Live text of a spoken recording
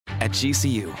At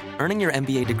GCU, earning your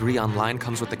MBA degree online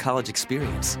comes with the college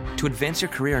experience. To advance your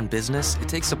career in business, it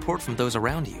takes support from those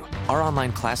around you. Our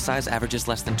online class size averages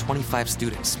less than 25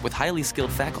 students with highly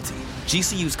skilled faculty.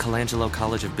 GCU's Colangelo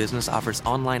College of Business offers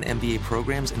online MBA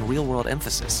programs and real-world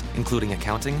emphasis, including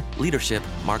accounting, leadership,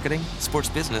 marketing, sports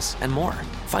business, and more.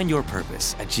 Find your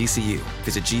purpose at GCU.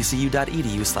 Visit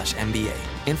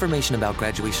gcu.edu/MBA. Information about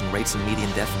graduation rates and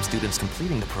median debt from students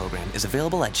completing the program is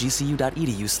available at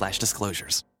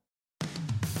gcu.edu/disclosures.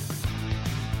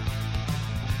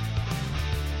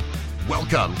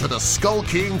 Welcome to the Skull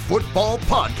King Football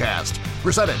Podcast,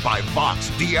 presented by Vox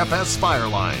DFS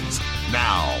Firelines.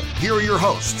 Now, here are your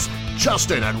hosts,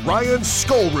 Justin and Ryan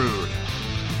Skullrood.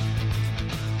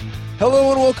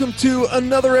 Hello and welcome to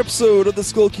another episode of the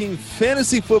Skull King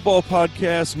Fantasy Football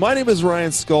Podcast. My name is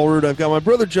Ryan Skullrood. I've got my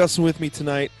brother Justin with me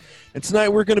tonight. And tonight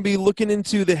we're going to be looking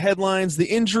into the headlines, the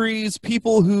injuries,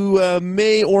 people who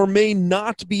may or may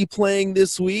not be playing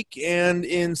this week, and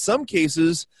in some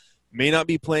cases may not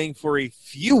be playing for a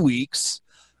few weeks.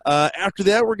 After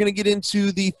that, we're going to get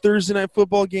into the Thursday Night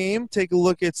Football game, take a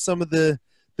look at some of the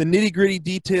nitty-gritty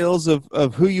details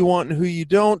of who you want and who you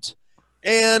don't.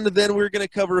 And then we're going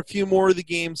to cover a few more of the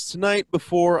games tonight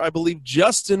before I believe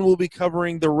Justin will be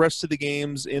covering the rest of the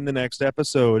games in the next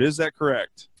episode. Is that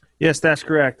correct? Yes, that's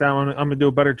correct. I'm going to do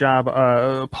a better job.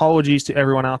 Apologies to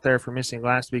everyone out there for missing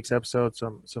last week's episode.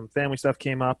 Some family stuff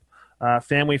came up.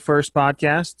 Family First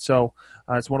podcast. So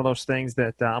it's one of those things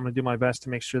that I'm going to do my best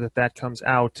to make sure that comes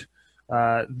out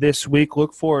this week.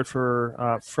 Look forward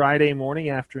for Friday morning,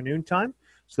 afternoon time,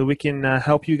 so we can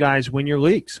help you guys win your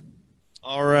leagues.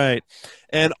 All right.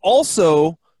 And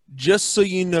also, just so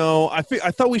you know, I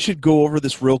thought we should go over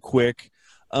this real quick.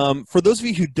 For those of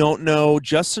you who don't know,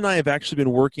 Justin and I have actually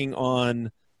been working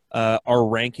on our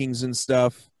rankings and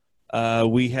stuff.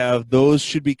 We have those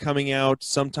should be coming out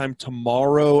sometime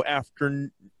tomorrow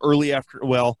early after.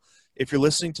 Well, if you're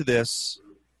listening to this,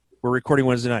 we're recording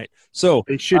Wednesday night, so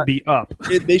they should be up.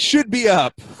 They should be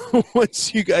up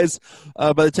once you guys.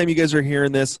 By the time you guys are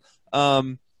hearing this,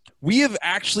 we have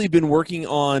actually been working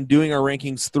on doing our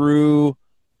rankings through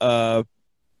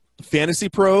Fantasy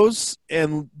Pros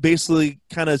and basically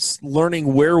kind of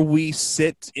learning where we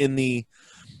sit in the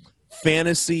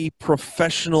fantasy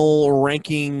professional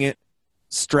ranking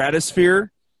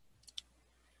stratosphere.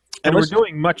 And we're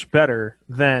doing much better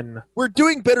than... We're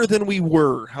doing better than we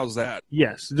were. How's that?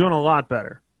 Yes, doing a lot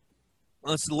better.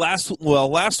 Last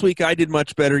week I did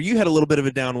much better. You had a little bit of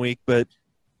a down week, but...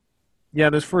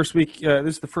 Yeah, this is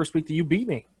the first week that you beat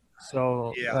me.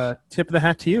 So yeah. Tip of the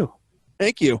hat to you.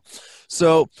 Thank you.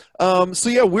 So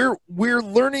yeah, we're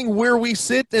learning where we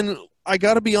sit, and I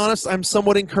got to be honest, I'm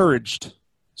somewhat encouraged.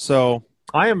 So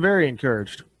I am very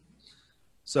encouraged.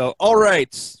 So, all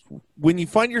right, when you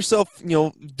find yourself,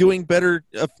 doing better,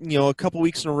 a couple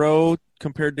weeks in a row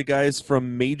compared to guys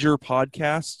from major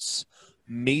podcasts,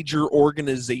 major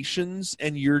organizations,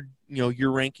 and your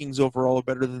rankings overall are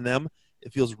better than them,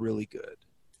 it feels really good.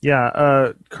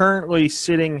 Yeah, currently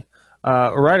sitting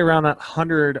right around that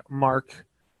 100 mark,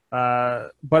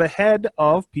 but ahead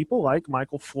of people like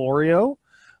Michael Florio,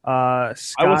 Scott,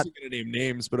 I wasn't going to name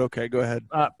names, but okay, go ahead.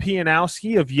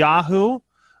 Pianowski of Yahoo.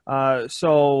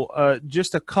 So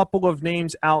just a couple of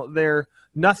names out there.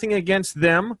 Nothing against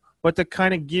them, but to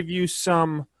kind of give you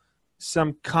some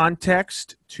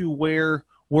context to where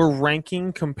we're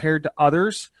ranking compared to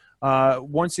others.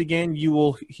 Once again, you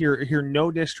will hear no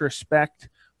disrespect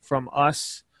from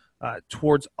us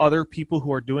towards other people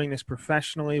who are doing this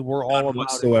professionally. We're all about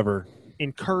whatsoever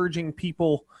encouraging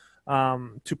people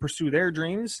to pursue their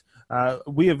dreams.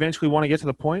 We eventually want to get to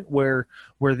the point where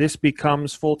this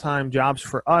becomes full-time jobs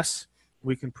for us.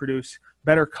 We can produce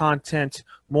better content,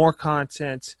 more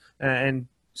content, and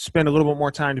spend a little bit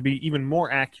more time to be even more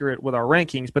accurate with our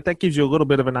rankings. But that gives you a little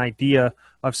bit of an idea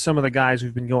of some of the guys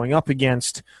we've been going up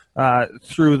against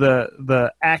through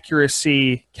the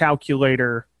accuracy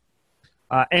calculator.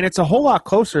 And it's a whole lot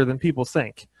closer than people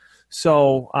think.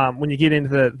 So when you get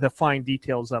into the fine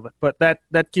details of it, but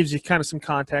that gives you kind of some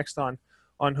context on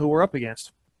who we're up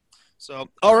against. So,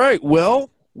 all right, well,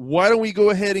 why don't we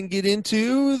go ahead and get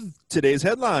into today's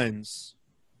headlines?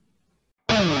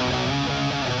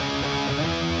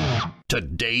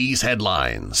 Today's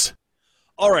headlines.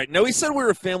 All right, now we said we're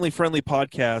a family-friendly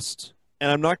podcast,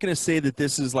 and I'm not going to say that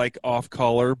this is like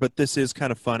off-color, but this is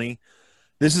kind of funny.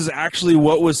 This is actually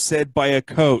what was said by a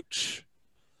coach.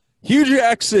 Hugh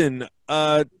Jackson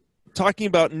talking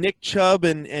about Nick Chubb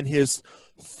and his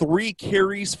 3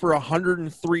 carries for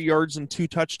 103 yards and 2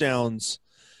 touchdowns,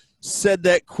 said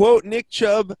that, quote, Nick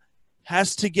Chubb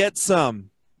has to get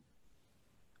some,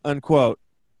 unquote.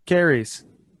 Carries.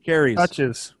 Carries.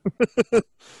 Touches.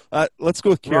 Let's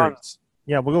go with carries. Runs.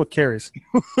 Yeah, we'll go with carries.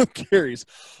 Carries.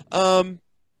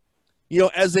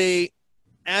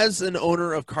 As an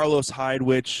owner of Carlos Hyde,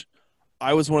 which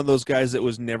I was one of those guys that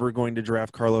was never going to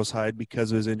draft Carlos Hyde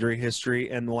because of his injury history,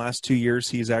 and the last 2 years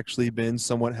he's actually been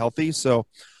somewhat healthy. So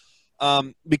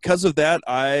because of that,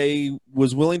 I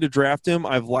was willing to draft him.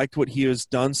 I've liked what he has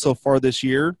done so far this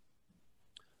year.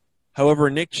 However,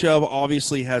 Nick Chubb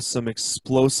obviously has some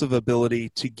explosive ability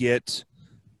to get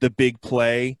the big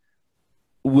play.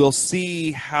 We'll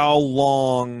see how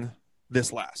long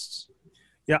this lasts.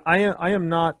 Yeah, I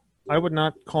would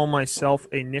not call myself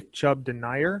a Nick Chubb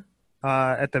denier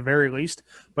at the very least,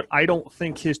 but I don't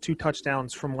think his 2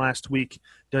 touchdowns from last week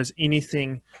does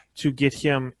anything to get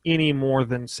him any more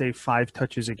than, say, 5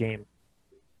 touches a game.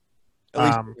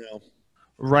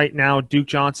 Right now, Duke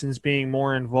Johnson's being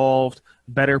more involved,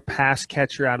 better pass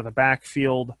catcher out of the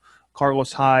backfield.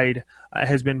 Carlos Hyde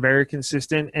has been very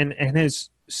consistent and has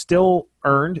still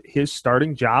earned his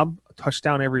starting job, a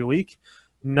touchdown every week.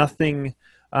 Nothing.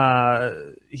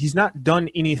 He's not done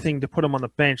anything to put him on the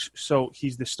bench, so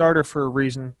he's the starter for a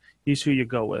reason. He's who you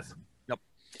go with. Yep.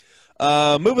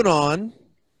 Moving on.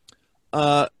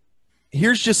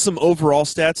 Here's just some overall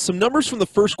stats, some numbers from the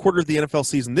first quarter of the NFL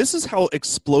season. This is how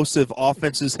explosive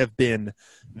offenses have been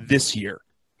this year.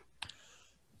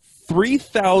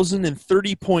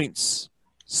 3,030 points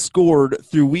scored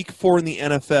through week 4 in the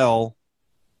NFL,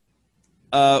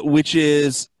 which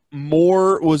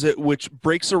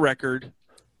breaks a record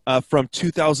from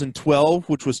 2012,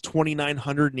 which was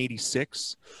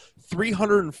 2,986.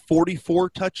 344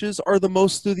 touches are the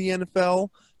most through the NFL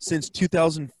since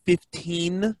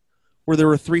 2015, where there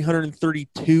were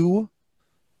 332.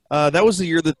 That was the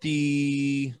year that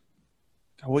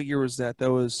what year was that?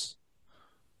 That was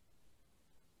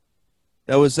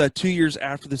 2 years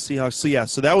after the Seahawks. So yeah,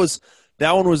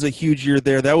 that one was a huge year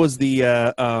there. That was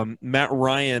the Matt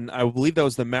Ryan. I believe that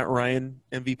was the Matt Ryan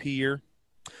MVP year.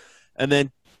 And then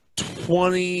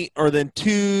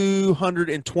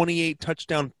 228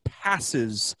 touchdown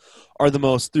passes are the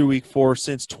most through week 4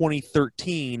 since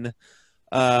 2013.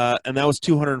 And that was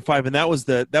 205, and that was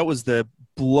the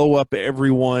blow up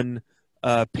everyone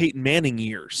Peyton Manning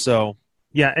year. So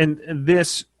yeah, and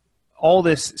all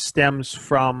this stems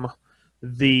from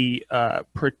the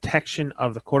protection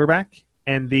of the quarterback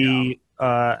and the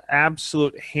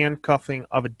absolute handcuffing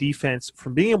of a defense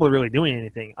from being able to really do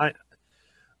anything.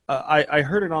 I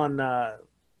heard it on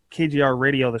KGR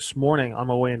radio this morning on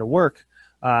my way into work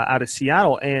out of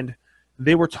Seattle, and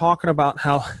they were talking about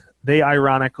how they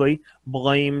ironically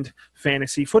blamed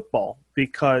fantasy football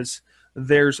because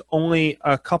there's only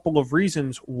a couple of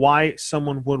reasons why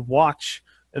someone would watch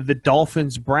the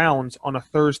Dolphins-Browns on a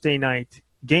Thursday night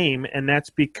game, and that's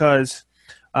because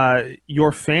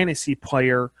your fantasy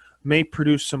player may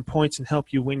produce some points and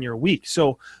help you win your week.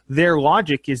 So their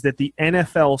logic is that the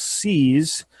NFL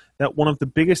sees that one of the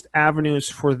biggest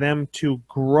avenues for them to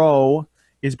grow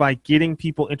is by getting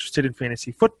people interested in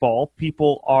fantasy football.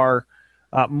 People are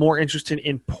more interested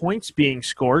in points being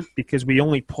scored because we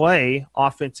only play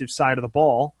offensive side of the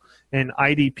ball and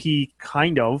IDP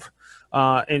kind of.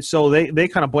 And so they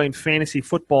kind of blame fantasy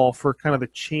football for kind of the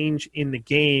change in the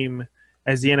game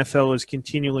as the NFL is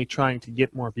continually trying to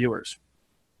get more viewers.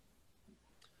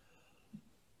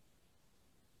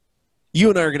 You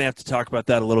and I are going to have to talk about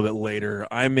that a little bit later.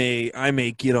 I may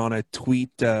get on a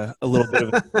tweet a little bit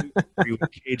of a tweet with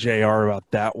KJR about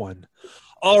that one.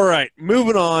 All right,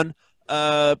 moving on.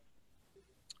 The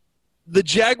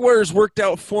Jaguars worked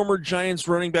out former Giants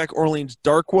running back Orleans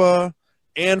Darkwa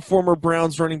and former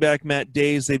Browns running back Matt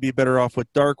Days. They'd be better off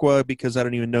with Darkwa because I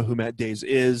don't even know who Matt Days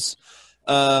is.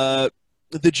 The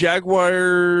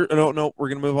Jaguar – no, we're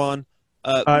going to move on.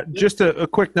 Just a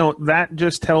quick note, that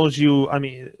just tells you, I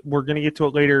mean, we're going to get to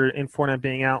it later in Fournette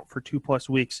being out for 2+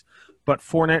 weeks, but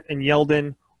Fournette and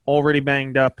Yeldon already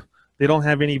banged up. They don't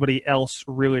have anybody else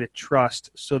really to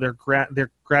trust, so they're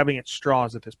grabbing at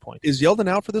straws at this point. Is Yeldon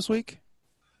out for this week?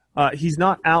 He's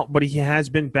not out, but he has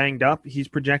been banged up. He's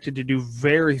projected to do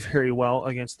very, very well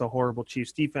against the horrible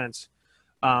Chiefs defense,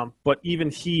 but even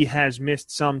he has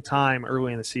missed some time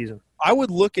early in the season. I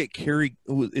would look at Cary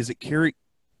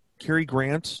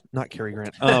Grant? Not Cary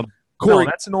Grant. Corey. No,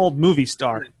 that's an old movie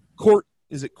star.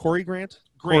 Is it Corey Grant?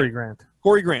 Corey Grant.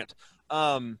 Corey Grant.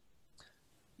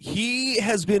 He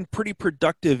has been pretty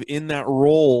productive in that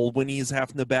role when he's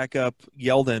having to back up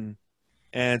Yeldon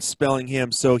and spelling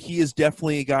him. So he is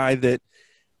definitely a guy that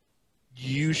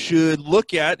you should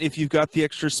look at if you've got the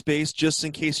extra space just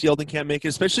in case Yeldon can't make it,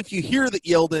 especially if you hear that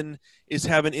Yeldon is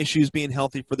having issues being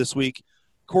healthy for this week.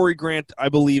 Corey Grant, I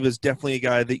believe, is definitely a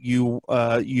guy that you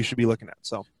should be looking at.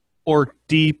 So, or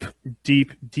deep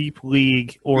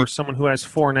league, or someone who has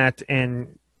Fournette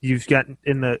and you've got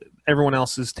everyone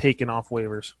else is taken off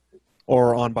waivers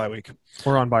or on bye week.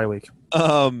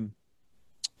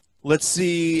 Let's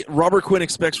see. Robert Quinn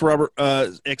expects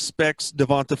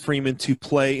Devonta Freeman to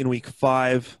play in Week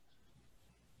 5.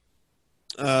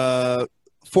 Fournette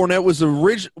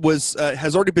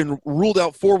has already been ruled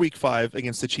out for Week 5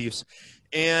 against the Chiefs,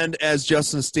 and as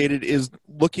Justin stated, is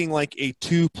looking like a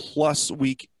 2+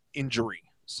 week injury.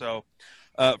 So,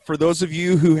 for those of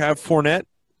you who have Fournette,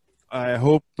 I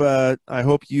hope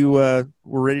you were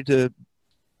ready to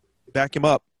back him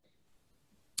up.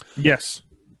 Yes.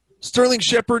 Sterling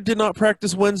Shepard did not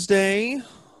practice Wednesday.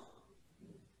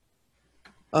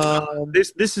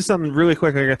 This is something really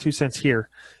quick. I got 2 cents here.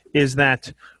 Is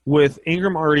that with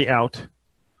Ingram already out,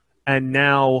 and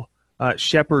now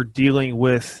Shepard dealing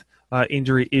with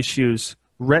injury issues,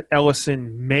 Rhett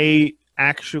Ellison may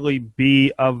actually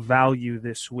be of value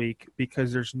this week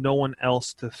because there's no one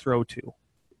else to throw to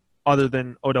other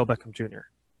than Odell Beckham Jr.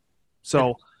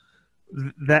 So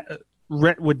that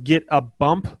Rhett would get a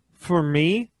bump for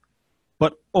me,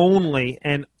 but only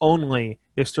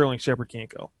if Sterling Shepard can't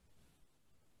go.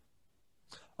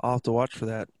 I'll have to watch for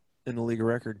that in the league of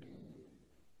record.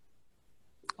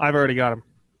 I've already got him.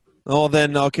 Oh,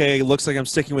 then, okay, looks like I'm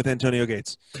sticking with Antonio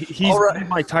Gates. He's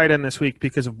my tight end this week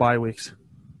because of bye weeks.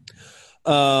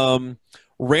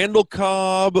 Randall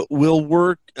Cobb will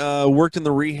worked in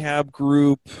the rehab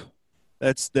group.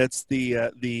 That's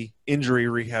the injury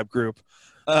rehab group.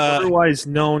 Otherwise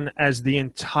known as the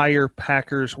entire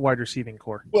Packers wide receiving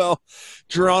core. Well,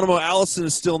 Geronimo Allison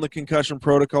is still in the concussion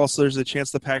protocol, so there's a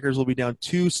chance the Packers will be down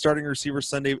 2 starting receivers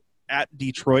Sunday at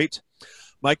Detroit.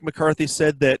 Mike McCarthy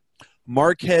said that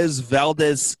Marquez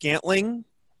Valdez-Scantling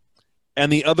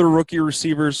and the other rookie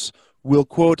receivers will,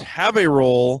 quote, have a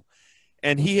role,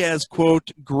 and he has,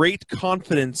 quote, great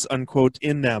confidence, unquote,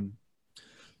 in them.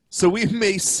 So we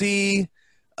may see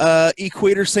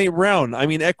Equator St. Brown. I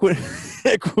mean,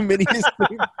 Equiminius.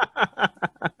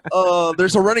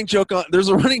 There's a running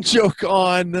joke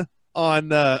on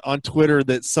Twitter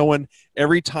that someone,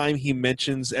 every time he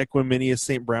mentions Equiminius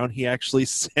St. Brown, he actually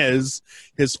says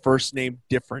his first name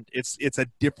different. It's a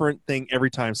different thing every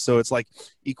time. So it's like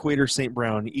Equator St.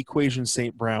 Brown, Equation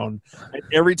St. Brown. And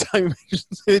every time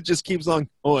it just keeps on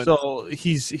going. So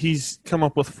he's come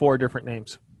up with 4 different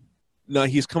names. No,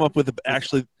 he's come up with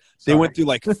actually. They went through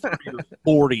like 30 or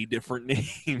 40 different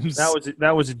names.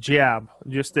 That was a jab,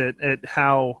 just at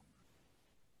how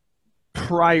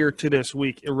prior to this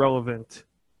week irrelevant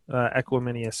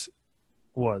Equiminius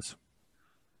was.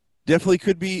 Definitely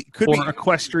could be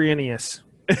Equestrianius.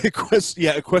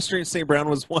 Equestrian St. Brown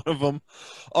was one of them.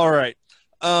 All right.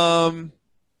 So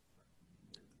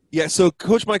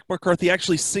Coach Mike McCarthy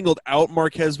actually singled out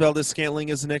Marquez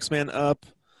Valdez-Scantling as the next man up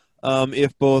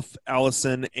if both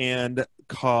Allison and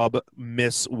Cobb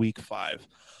miss Week 5.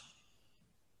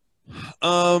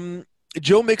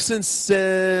 Joe Mixon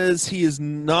says he is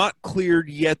not cleared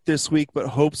yet this week, but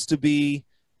hopes to be.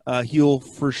 He'll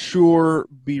for sure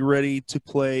be ready to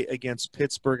play against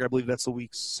Pittsburgh. I believe that's a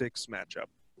Week 6 matchup.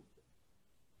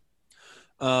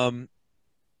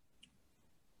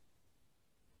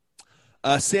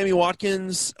 Sammy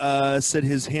Watkins said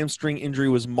his hamstring injury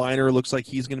was minor. Looks like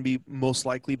he's going to be most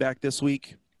likely back this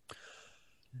week.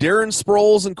 Darren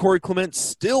Sproles and Corey Clement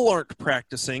still aren't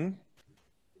practicing.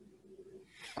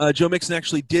 Joe Mixon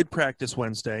actually did practice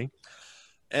Wednesday.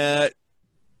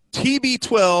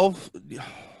 TB12,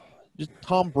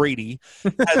 Tom Brady,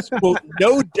 has, quote,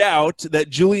 no doubt that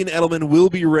Julian Edelman will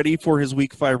be ready for his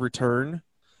Week 5 return.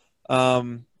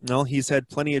 He's had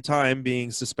plenty of time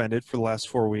being suspended for the last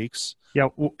 4 weeks. Yeah,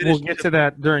 we'll get to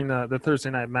that during the Thursday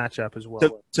night matchup as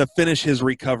well. To finish his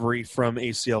recovery from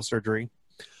ACL surgery.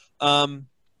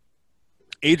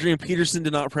 Adrian Peterson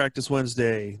did not practice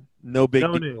Wednesday. No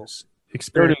news.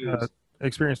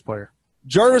 Experienced player.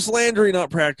 Jarvis Landry not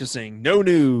practicing. No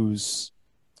news.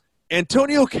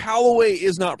 Antonio Callaway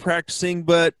is not practicing,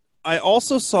 but I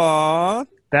also saw...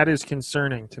 That is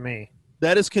concerning to me.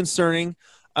 That is concerning.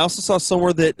 I also saw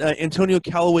somewhere that Antonio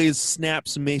Callaway's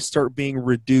snaps may start being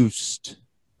reduced.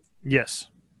 Yes.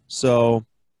 So...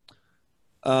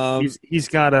 he's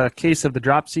got a case of the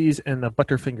dropsies and the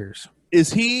butterfingers.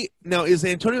 Is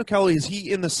Antonio Callaway, is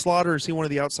he in the slot or is he one of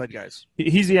the outside guys?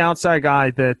 He's the outside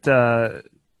guy that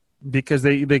because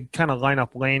they kind of line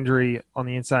up Landry on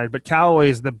the inside. But Callaway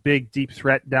is the big, deep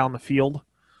threat down the field.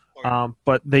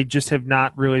 But they just have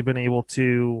not really been able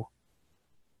to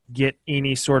get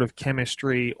any sort of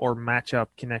chemistry or matchup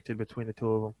connected between the two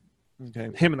of them. Okay.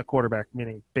 Him and the quarterback,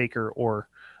 meaning Baker or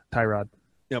Tyrod.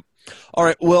 Yep. All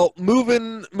right. Well,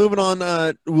 moving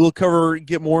on. We'll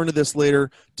get more into this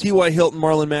later. T.Y. Hilton,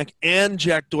 Marlon Mack, and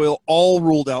Jack Doyle all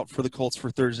ruled out for the Colts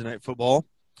for Thursday Night Football.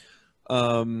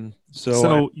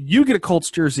 So you get a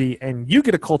Colts jersey, and you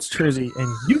get a Colts jersey,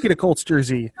 and you get a Colts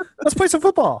jersey. Let's play some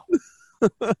football.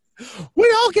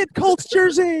 We all get Colts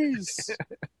jerseys.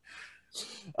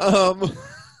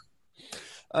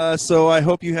 So I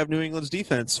hope you have New England's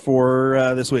defense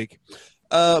for this week.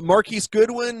 Marquise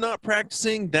Goodwin not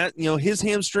practicing. That his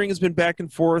hamstring has been back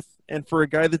and forth, and for a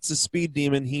guy that's a speed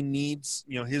demon, he needs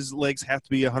his legs have to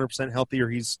be 100% healthy or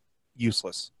he's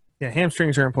useless. Yeah,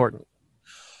 hamstrings are important.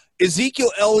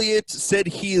 Ezekiel Elliott said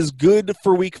he is good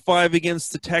for Week 5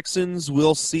 against the Texans.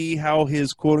 We'll see how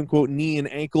his quote-unquote knee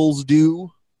and ankles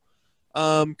do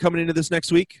coming into this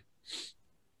next week.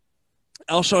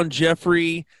 Alshon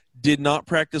Jeffrey did not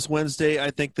practice Wednesday. I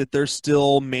think that they're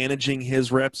still managing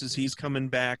his reps as he's coming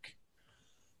back.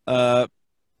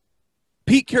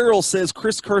 Pete Carroll says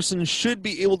Chris Carson should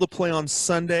be able to play on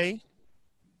Sunday.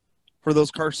 For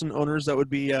those Carson owners, that would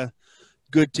be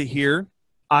good to hear.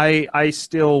 I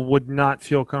still would not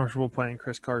feel comfortable playing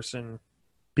Chris Carson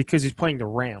because he's playing the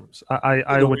Rams. The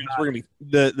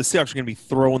Seahawks are going to be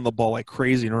throwing the ball like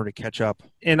crazy in order to catch up.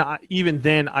 And even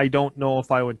then, I don't know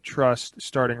if I would trust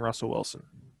starting Russell Wilson.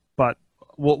 But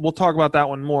we'll talk about that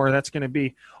one more. That's going to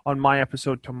be on my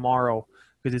episode tomorrow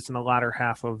because it's in the latter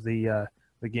half of the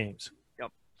games.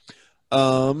 Yep.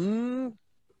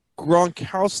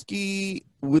 Gronkowski,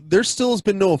 there still has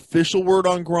been no official word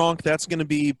on Gronk. That's going to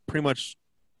be pretty much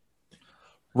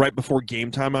right before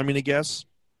game time, I'm going to guess.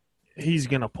 He's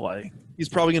going to play. He's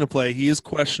probably going to play. He is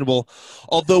questionable.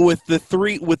 Although with the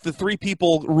three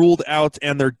people ruled out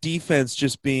and their defense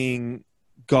just being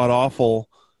god-awful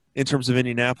in terms of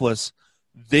Indianapolis,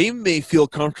 they may feel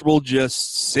comfortable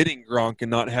just sitting Gronk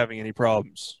and not having any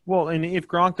problems. Well, and if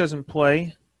Gronk doesn't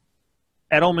play,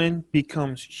 Edelman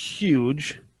becomes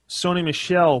huge. Sony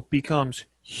Michel becomes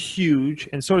huge,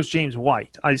 and so does James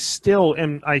White. I still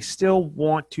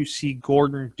want to see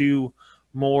Gordon do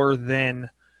more than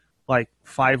like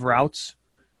 5 routes,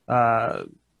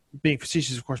 being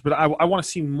facetious, of course, but I want to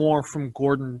see more from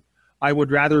Gordon. I would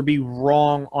rather be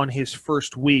wrong on his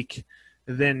first week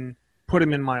than put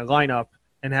him in my lineup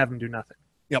and have him do nothing.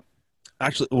 Yep.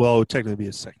 Actually, well, it would technically be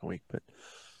his second week, but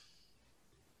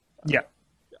yeah,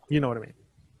 you know what I mean.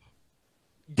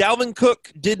 Dalvin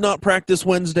Cook did not practice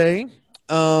Wednesday.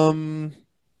 Wow.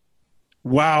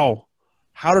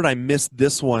 How did I miss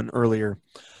this one earlier?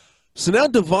 So now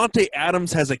Devontae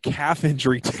Adams has a calf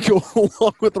injury to go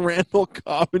along with Randall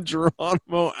Cobb and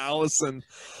Geronimo Allison.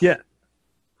 Yeah.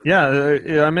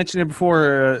 I mentioned it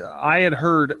before. I had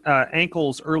heard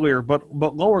ankles earlier, but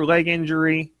lower leg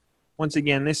injury. Once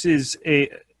again, this is a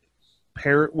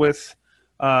pair it with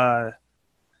Aaron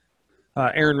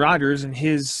Rodgers and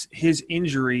his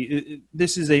injury.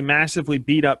 This is a massively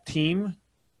beat up team.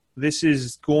 This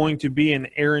is going to be an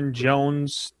Aaron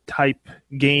Jones type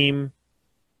game,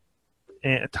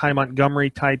 a Ty Montgomery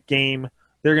type game.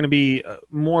 They're going to be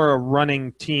more a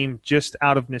running team just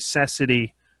out of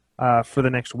necessity for the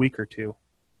next week or two.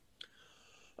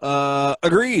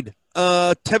 Agreed.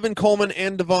 Tevin Coleman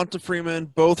and Devonta Freeman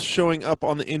both showing up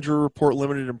on the injury report,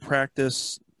 limited in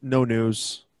practice. No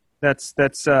news. That's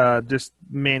just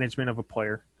management of a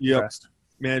player. Yep.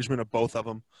 Management of both of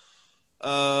them.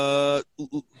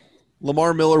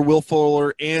 Lamar Miller, Will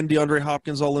Fuller, and DeAndre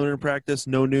Hopkins all limited in practice.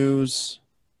 No news.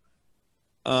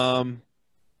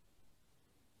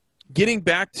 Getting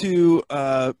back to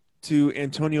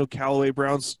Antonio Callaway,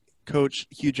 Browns coach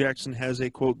Hugh Jackson has a,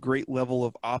 quote, great level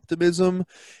of optimism.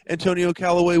 Antonio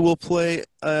Callaway will play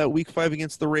Week 5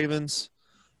 against the Ravens.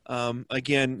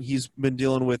 Again, he's been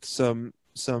dealing with some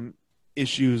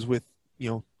issues with,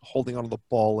 holding onto the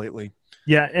ball lately.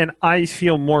 Yeah, and I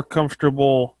feel more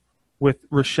comfortable with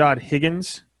Rashad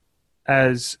Higgins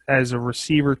as a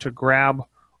receiver to grab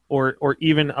or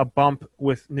even a bump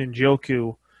with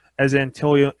Njoku as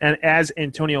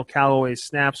Antonio Callaway's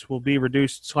snaps will be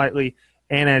reduced slightly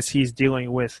and as he's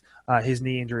dealing with his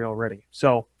knee injury already.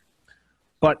 So,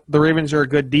 but the Ravens are a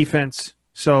good defense,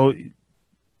 so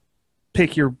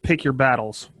pick your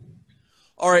battles.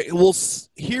 All right, well,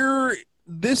 here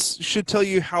this should tell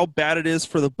you how bad it is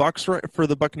for the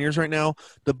Buccaneers right now.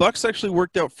 The Bucs actually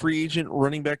worked out free agent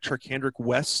running back Charcandrick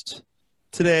West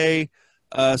today.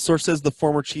 Source says the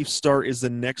former Chiefs star is the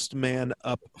next man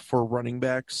up for running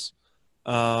backs.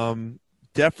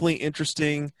 Definitely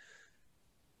interesting.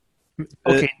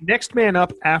 Okay, next man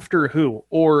up after who?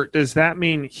 Or does that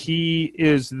mean he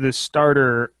is the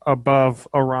starter above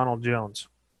a Ronald Jones?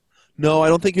 No, I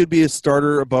don't think it would be a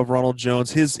starter above Ronald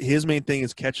Jones. His main thing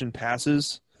is catching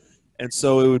passes, and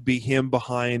so it would be him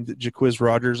behind Jacquizz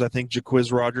Rodgers. I think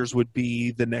Jacquizz Rodgers would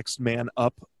be the next man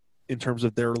up in terms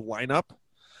of their lineup.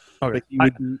 Okay.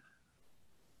 But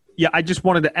I just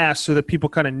wanted to ask so that people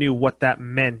kind of knew what that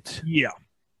meant. Yeah.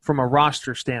 From a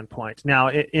roster standpoint. Now,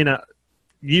 in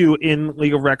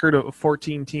League of Record, a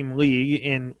 14-team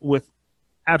league, with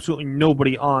absolutely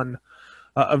nobody on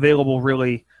available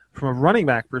really from a running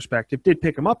back perspective, did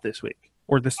pick him up this week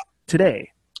or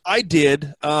today. I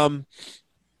did.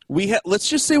 Let's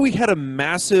just say we had a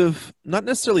massive, not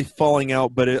necessarily falling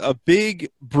out, but a big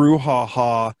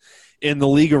brouhaha in the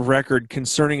League of Record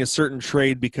concerning a certain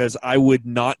trade because I would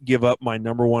not give up my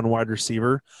number one wide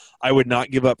receiver. I would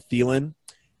not give up Thielen,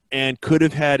 and could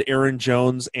have had Aaron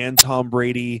Jones and Tom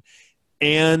Brady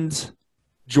and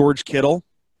George Kittle.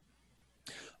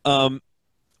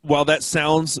 While that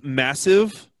sounds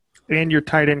massive. And your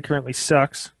tight end currently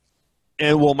sucks.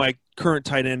 And my current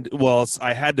tight end,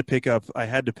 I had to pick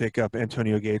up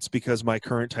Antonio Gates because my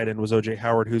current tight end was O.J.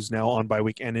 Howard, who's now on bye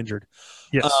week and injured.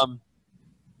 Yes.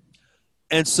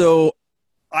 And so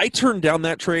I turned down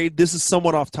that trade. This is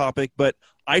somewhat off topic, but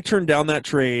I turned down that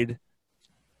trade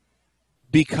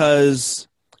because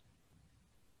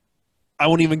I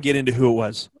won't even get into who it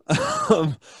was.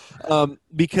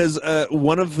 Because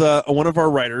one of our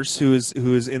writers who is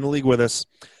in the league with us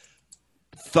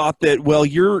thought that, well,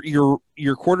 your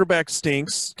quarterback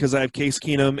stinks because I have Case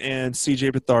Keenum and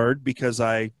CJ Beathard because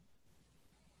I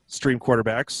stream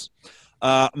quarterbacks.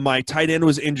 My tight end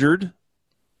was injured,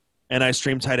 and I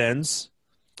stream tight ends.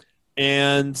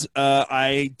 And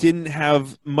I didn't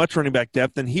have much running back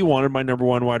depth, and he wanted my number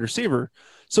one wide receiver.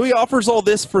 So he offers all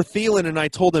this for Thielen, and I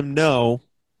told him no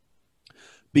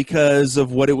because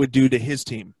of what it would do to his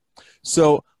team.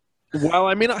 So while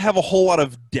I may not have a whole lot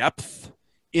of depth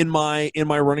in my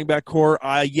running back core,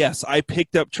 I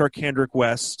picked up Charkandrick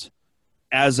West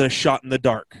as a shot in the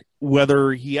dark,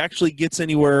 whether he actually gets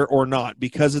anywhere or not,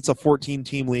 because it's a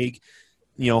 14-team league.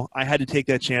 I had to take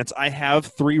that chance. I have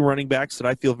 3 running backs that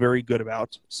I feel very good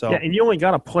about. So yeah, and you only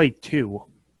got to play 2.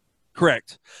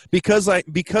 Correct. Because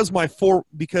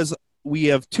we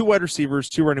have 2 wide receivers,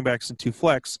 2 running backs, and 2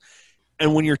 flex.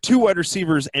 And when your 2 wide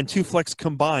receivers and 2 flex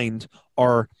combined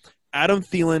are Adam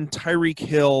Thielen, Tyreek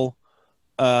Hill,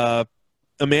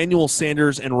 Emmanuel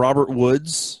Sanders, and Robert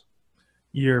Woods,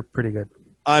 you're pretty good.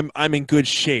 I'm in good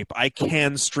shape. I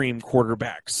can stream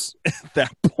quarterbacks at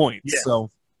that point. Yeah. So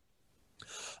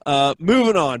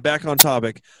moving on, back on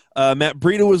topic. Matt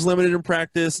Breida was limited in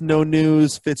practice. No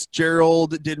news.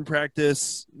 Fitzgerald didn't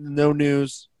practice. No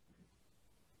news.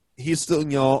 He's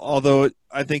still, although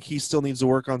I think he still needs to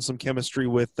work on some chemistry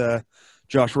with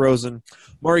Josh Rosen.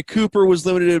 Mari Cooper was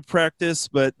limited in practice,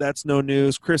 but that's no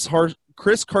news. Chris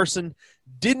Carson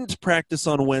didn't practice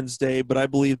on Wednesday, but I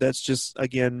believe that's just,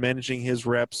 again, managing his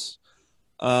reps.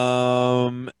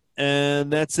 And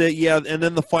that's it. Yeah, and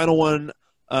then the final one,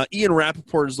 Ian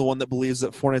Rappaport is the one that believes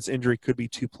that Fournette's injury could be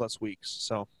 2+ weeks.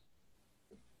 So,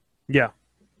 yeah.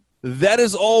 That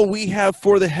is all we have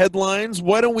for the headlines.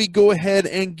 Why don't we go ahead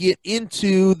and get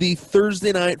into the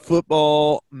Thursday night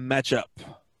football matchup?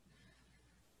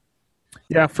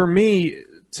 Yeah, for me,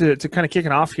 to kind of kick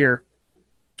it off here,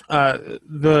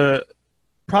 probably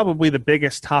the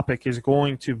biggest topic is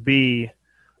going to be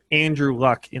Andrew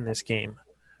Luck in this game.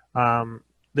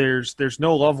 There's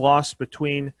no love lost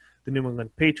between the New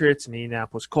England Patriots and the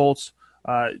Indianapolis Colts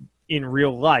in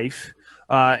real life.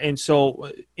 And so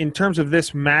in terms of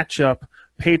this matchup,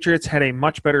 Patriots had a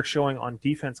much better showing on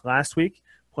defense last week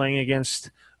playing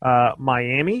against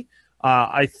Miami.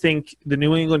 I think the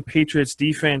New England Patriots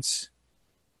defense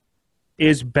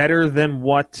is better than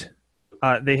what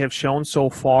they have shown so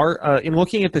far. In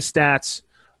looking at the stats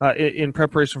in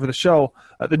preparation for the show,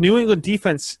 the New England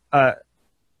defense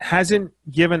hasn't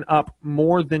given up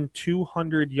more than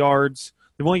 200 yards.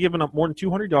 They've only given up more than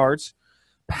 200 yards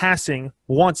passing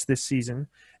once this season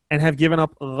and have given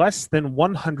up less than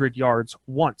 100 yards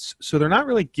once. So they're not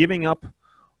really giving up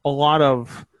a lot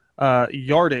of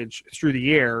yardage through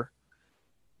the air.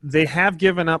 They have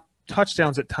given up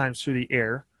touchdowns at times through the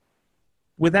air.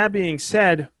 With that being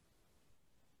said,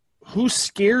 who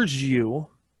scares you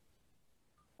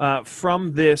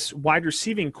from this wide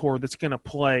receiving core that's going to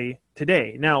play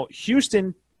today? Now,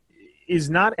 Houston is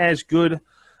not as good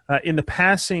in the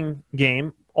passing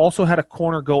game. Also had a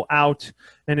corner go out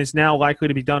and is now likely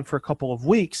to be done for a couple of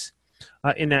weeks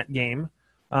in that game.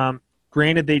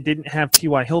 Granted, they didn't have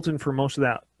T.Y. Hilton for most of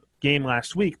that game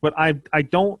last week, but I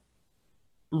don't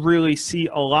really see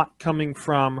a lot coming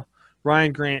from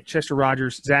Ryan Grant, Chester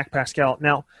Rogers, Zach Pascal.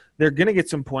 Now, they're going to get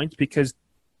some points because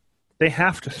they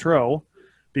have to throw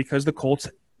because the Colts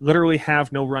literally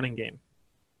have no running game.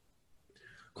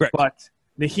 Correct. But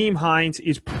Nyheim Hines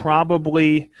is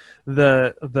probably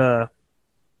the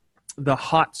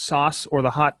hot sauce or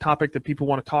the hot topic that people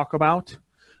want to talk about.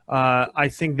 I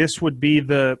think this would be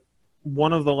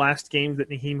one of the last games that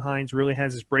Nyheim Hines really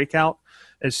has his breakout.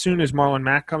 As soon as Marlon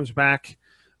Mack comes back,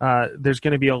 there's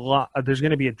going to be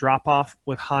a drop off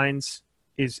with Hines.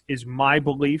 Is my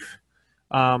belief.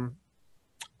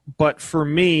 But for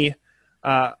me,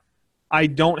 I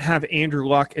don't have Andrew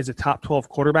Luck as a top 12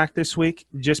 quarterback this week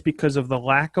just because of the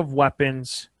lack of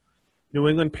weapons. New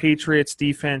England Patriots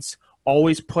defense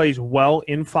always plays well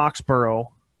in Foxborough.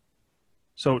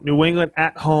 So New England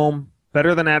at home,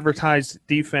 better than advertised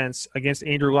defense against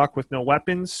Andrew Luck with no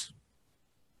weapons.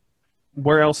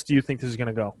 Where else do you think this is going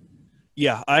to go?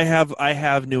 Yeah, I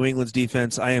have New England's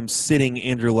defense. I am sitting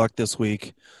Andrew Luck this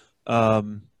week.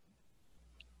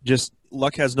 Just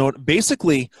Luck has no –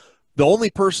 basically, the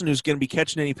only person who's going to be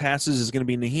catching any passes is going to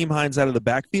be Nyheim Hines out of the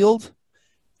backfield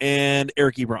and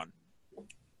Eric Ebron.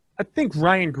 I think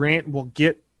Ryan Grant will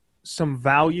get some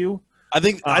value. I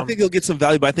think he'll get some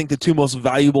value, but I think the two most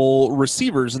valuable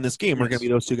receivers in this game are going to be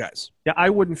those two guys. Yeah, I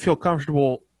wouldn't feel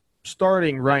comfortable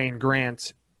starting Ryan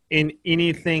Grant in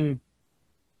anything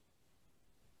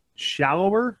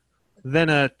shallower than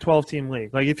a 12-team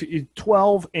league. Like if you're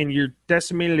 12 and you're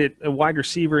decimated at a wide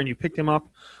receiver and you picked him up,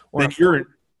 then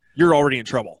you're already in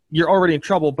trouble. You're already in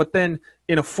trouble. But then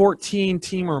in a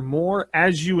 14-team or more,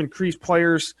 as you increase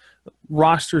players,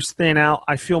 rosters thin out,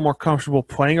 I feel more comfortable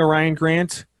playing a Ryan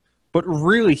Grant. But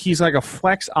really, he's like a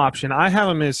flex option. I have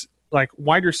him as like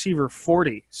wide receiver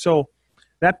 40. So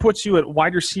that puts you at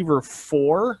wide receiver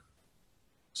 4.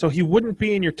 So he wouldn't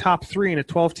be in your top 3 in a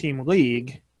 12-team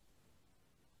league.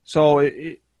 So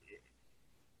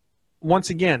once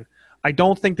again, I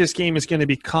don't think this game is going to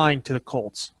be kind to the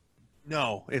Colts.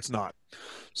 No, it's not.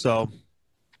 So,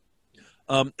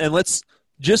 and let's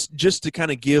just to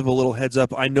kind of give a little heads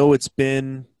up. I know it's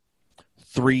been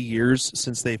 3 years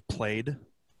since they've played,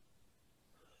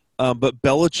 but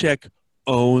Belichick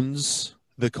owns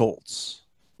the Colts.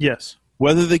 Yes.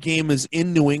 Whether the game is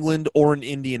in New England or in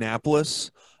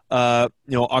Indianapolis,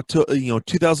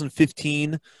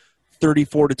 2015,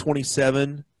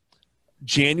 34-27.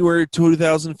 January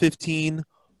 2015,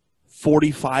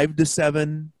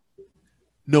 45-7.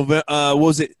 November, what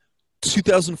was it?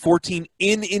 2014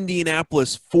 in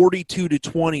Indianapolis,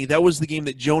 42-20. That was the game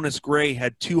that Jonas Gray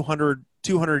had 200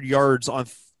 yards on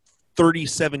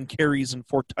 37 carries and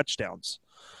 4 touchdowns.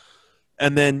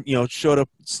 And then,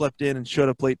 slept in and showed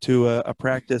up late to a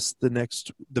practice the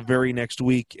very next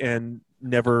week and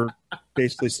never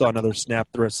basically saw another snap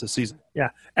the rest of the season. Yeah,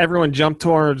 everyone jumped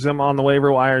towards him on the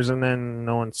waiver wires, and then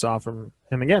no one saw from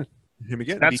him again.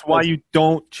 That's why you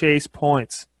don't chase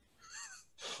points.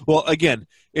 Well, again,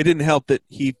 it didn't help that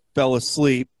he fell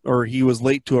asleep or he was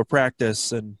late to a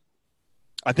practice, and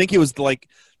I think it was like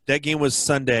that game was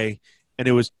Sunday, and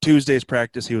it was Tuesday's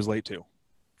practice he was late to.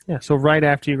 Yeah, so right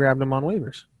after you grabbed him on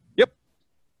waivers. Yep.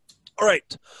 All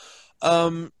right.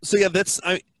 So, yeah,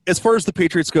 as far as the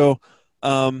Patriots go,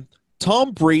 Tom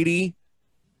Brady,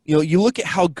 you look at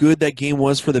how good that game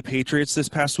was for the Patriots this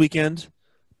past weekend.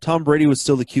 Tom Brady was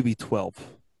still the QB 12.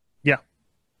 Yeah.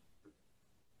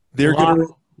 They're going to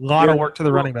a lot of work to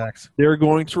the running backs. They're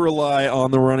going to rely on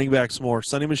the running backs more.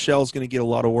 Sonny Michel is going to get a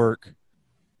lot of work.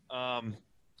 And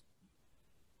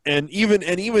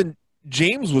even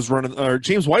James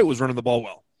White was running the ball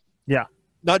well. Yeah.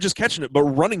 Not just catching it, but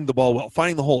running the ball well,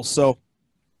 finding the holes. So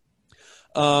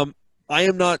I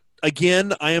am not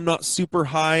super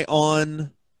high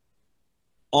on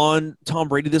Tom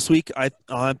Brady this week. I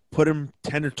put him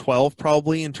 10 or 12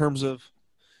 probably in terms of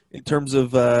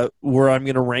where I'm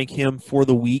going to rank him for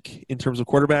the week in terms of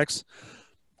quarterbacks.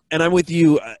 And I'm with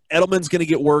you. Edelman's going to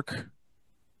get work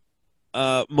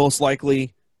most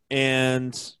likely.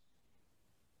 And,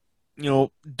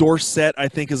 Dorsett I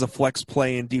think is a flex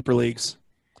play in deeper leagues.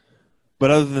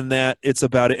 But other than that, it's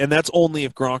about it. And that's only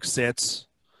if Gronk sits.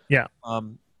 Yeah.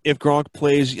 If Gronk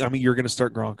plays, you're going to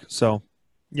start Gronk. So,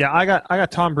 yeah, I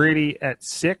got Tom Brady at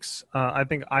 6. I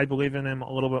think I believe in him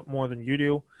a little bit more than you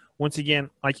do. Once again,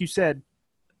 like you said,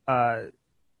 New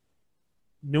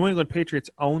England Patriots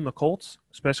own the Colts,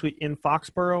 especially in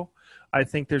Foxborough. I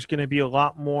think there's going to be a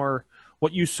lot more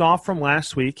what you saw from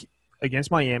last week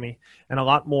against Miami and a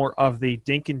lot more of the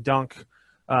dink and dunk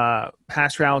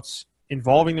pass routes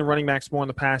involving the running backs more in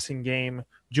the passing game.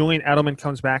 Julian Edelman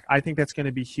comes back. I think that's going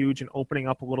to be huge in opening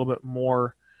up a little bit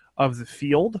more of the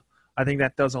field. I think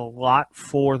that does a lot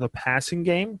for the passing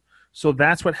game. So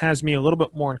that's what has me a little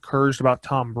bit more encouraged about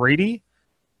Tom Brady.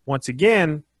 Once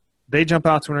again, they jump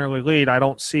out to an early lead, I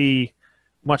don't see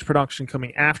much production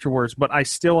coming afterwards, but I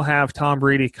still have Tom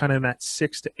Brady kind of in that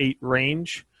 6 to 8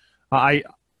 range. I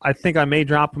think I may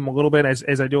drop him a little bit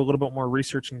as I do a little bit more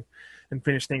research and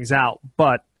finish things out,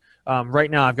 but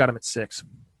right now I've got him at 6.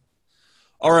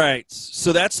 All right,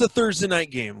 so that's the Thursday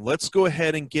night game. Let's go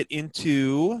ahead and get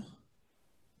into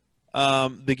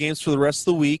the games for the rest of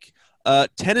the week.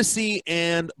 Tennessee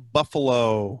and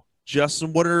Buffalo.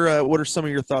 Justin, what are some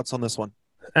of your thoughts on this one?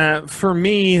 For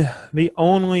me, the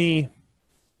only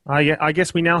I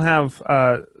guess we now have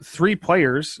 3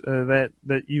 players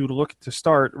that you look to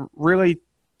start. Really,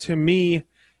 to me,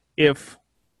 if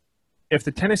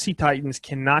the Tennessee Titans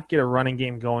cannot get a running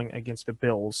game going against the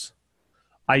Bills,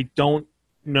 I don't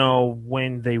know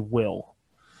when they will.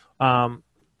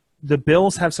 The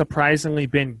Bills have surprisingly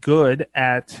been good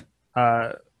at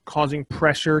causing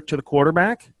pressure to the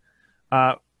quarterback,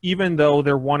 even though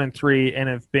they're 1-3 and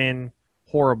have been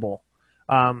horrible.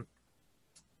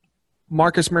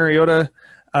 Marcus Mariota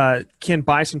can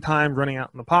buy some time running out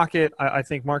in the pocket. I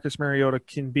think Marcus Mariota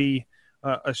can be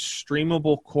a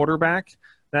streamable quarterback.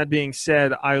 That being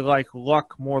said, I like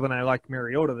Luck more than I like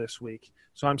Mariota this week,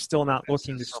 so I'm still not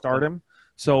looking to start him.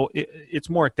 So it's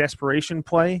more a desperation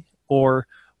play, or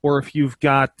if you've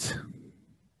got,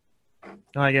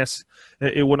 I guess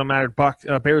it wouldn't have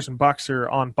mattered. Bears and Bucks are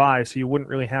on bye, so you wouldn't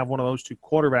really have one of those 2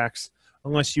 quarterbacks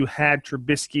unless you had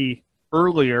Trubisky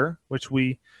earlier, which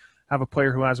we have a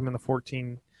player who has him in the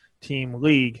 14-team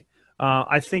league.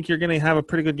 I think you're going to have a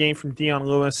pretty good game from Dion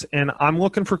Lewis, and I'm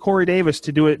looking for Corey Davis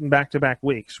to do it in back-to-back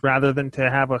weeks rather than to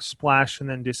have a splash and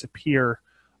then disappear.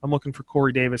 I'm looking for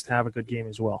Corey Davis to have a good game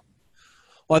as well.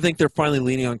 Well, I think they're finally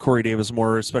leaning on Corey Davis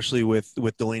more, especially with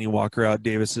Delaney Walker out.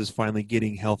 Davis is finally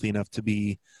getting healthy enough to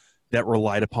be that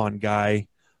relied-upon guy.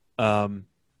 In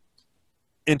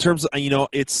terms of,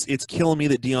 it's killing me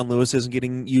that Dion Lewis isn't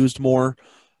getting used more.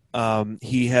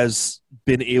 He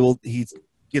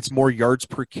gets more yards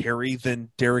per carry than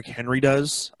Derrick Henry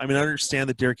does. I mean, I understand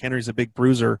that Derrick Henry's a big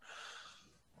bruiser.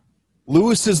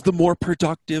 Lewis is the more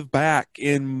productive back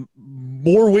in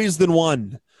more ways than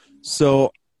one.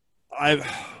 So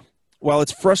while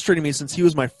it's frustrating me since he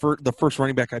was the first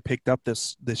running back I picked up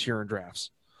this year in drafts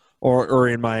or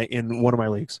in one of my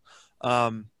leagues.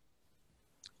 I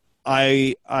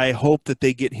hope that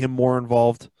they get him more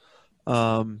involved.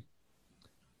 I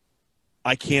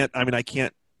can't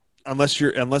unless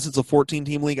it's a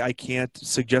 14-team league, I can't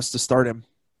suggest to start him.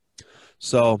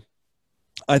 So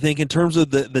I think in terms of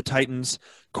the Titans,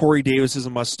 Corey Davis is a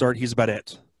must start. He's about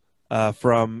it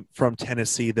from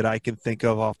Tennessee that I can think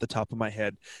of off the top of my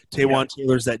head. Taywan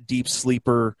Taylor's that deep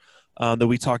sleeper that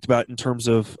we talked about in terms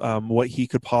of what he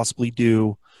could possibly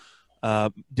do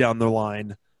down the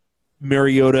line.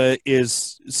 Mariota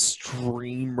is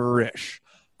streamerish.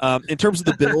 In terms of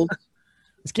the Bills,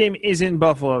 this game is in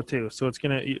Buffalo too, so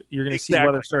you're gonna see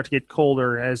weather start to get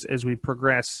colder as we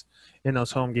progress in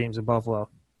those home games in Buffalo.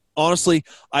 Honestly,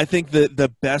 I think that the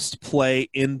best play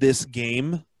in this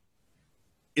game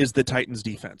is the Titans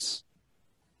defense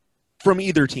from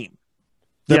either team.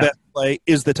 The best play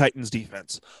is the Titans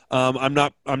defense. I'm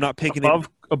not picking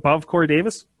above Corey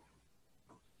Davis.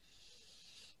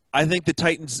 I think the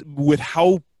Titans, with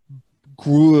how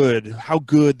good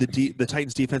the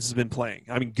Titans defense has been playing.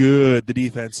 I mean, good the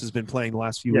defense has been playing the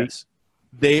last few weeks.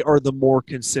 They are the more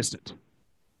consistent.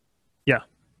 Yeah.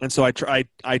 And so I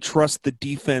trust the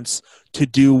defense to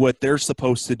do what they're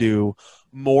supposed to do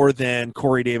more than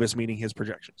Corey Davis meeting his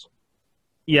projections.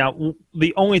 Yeah,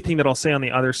 the only thing that I'll say on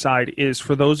the other side is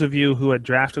for those of you who had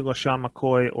drafted LaShawn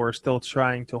McCoy or are still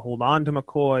trying to hold on to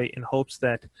McCoy in hopes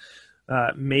that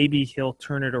maybe he'll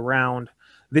turn it around,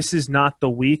 this is not the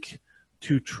week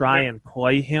to try and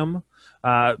play him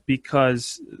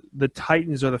because the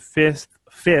Titans are the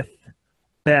fifth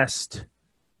best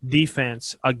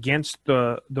defense against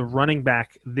the running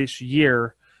back this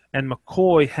year, and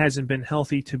McCoy hasn't been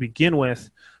healthy to begin with.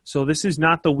 So this is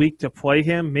not the week to play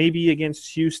him. Maybe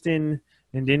against Houston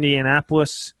and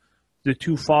Indianapolis the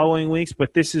 2 following weeks,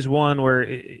 but this is one where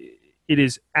it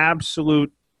is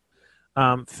absolute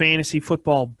fantasy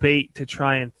football bait to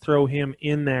try and throw him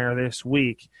in there this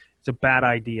week. It's a bad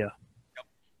idea.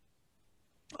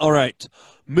 All right,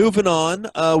 moving on.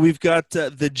 We've got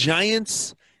the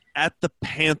Giants at the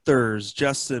Panthers.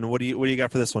 Justin, what do you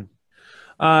got for this one?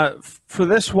 For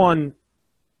this one,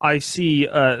 I see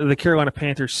the Carolina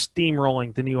Panthers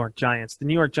steamrolling the New York Giants. The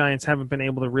New York Giants haven't been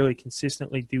able to really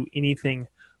consistently do anything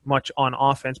much on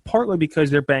offense, partly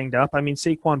because they're banged up. I mean,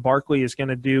 Saquon Barkley is going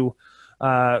to do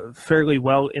fairly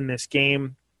well in this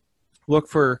game. Look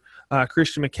for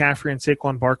Christian McCaffrey and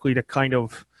Saquon Barkley to kind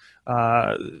of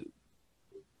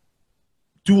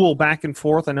duel back and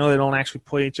forth. I know they don't actually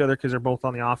play each other because they're both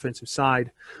on the offensive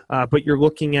side, but you're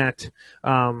looking at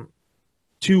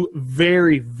two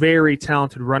very, very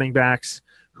talented running backs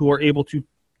who are able to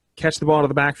catch the ball out of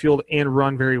the backfield and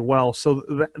run very well.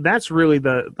 So that's really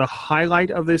the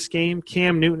highlight of this game.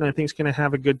 Cam Newton, I think, is going to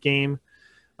have a good game.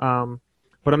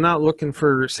 But I'm not looking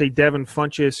for, say, Devin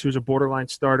Funchess, who's a borderline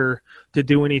starter, to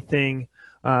do anything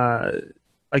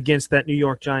against that New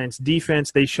York Giants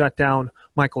defense. They shut down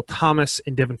Michael Thomas,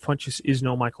 and Devin Funchess is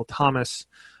no Michael Thomas.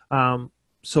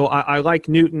 So I like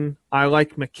Newton. I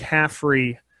like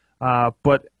McCaffrey.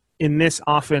 But in this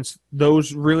offense,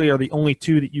 those really are the only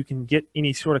two that you can get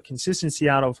any sort of consistency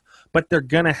out of. But they're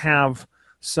going to have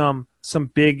some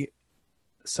big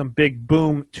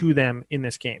boom to them in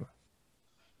this game.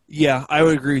 Yeah, I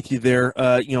would agree with you there.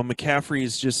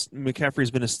 McCaffrey's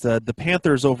been a stud. The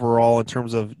Panthers overall, in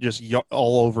terms of just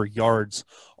all over yards,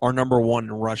 are number one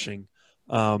in rushing.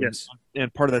 Yes,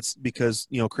 and part of that's because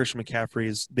Christian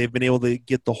McCaffrey they've been able to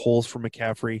get the holes for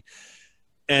McCaffrey.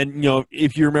 And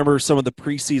if you remember some of the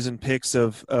preseason picks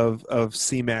of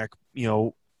CMAC,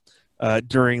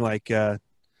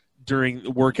 during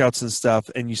workouts and stuff,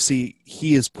 and you see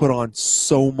he has put on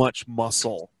so much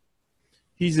muscle.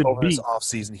 He's a beast. Off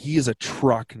season, he is a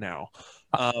truck now.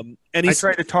 And I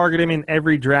tried to target him in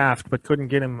every draft, but couldn't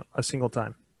get him a single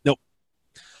time. Nope.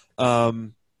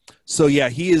 So yeah,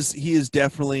 he is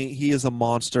definitely a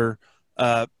monster.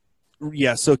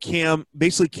 So Cam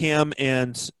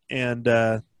and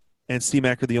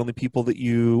CMAC are the only people that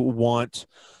you want.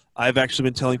 I've actually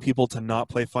been telling people to not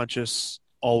play Funchess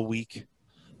all week.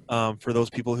 For those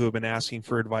people who have been asking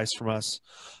for advice from us.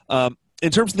 In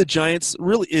terms of the Giants,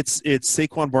 really, it's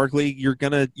Saquon Barkley. You're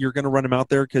gonna run him out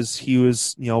there because he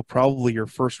was probably your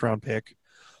first round pick.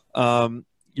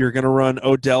 You're gonna run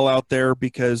Odell out there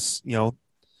because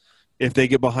if they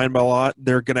get behind by a lot,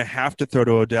 they're gonna have to throw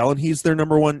to Odell, and he's their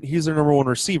number one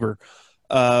receiver.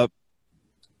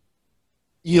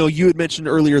 You had mentioned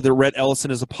earlier that Rhett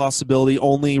Ellison is a possibility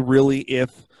only really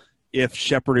if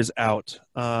Shepard is out.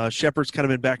 Shepard's kind of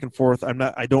been back and forth.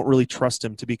 I don't really trust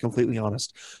him, to be completely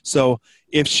honest. So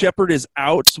if Shepard is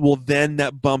out, well, then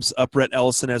that bumps up Rhett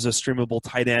Ellison as a streamable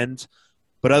tight end.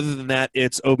 But other than that,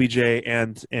 it's OBJ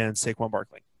and Saquon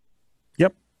Barkley.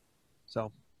 Yep.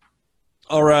 So,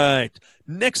 all right.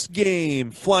 Next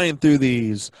game, flying through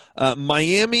these.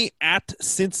 Miami at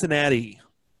Cincinnati.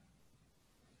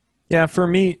 Yeah, for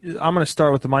me, I'm going to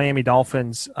start with the Miami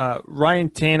Dolphins. Ryan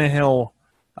Tannehill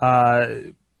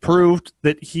proved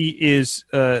that he is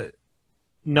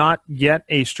not yet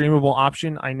a streamable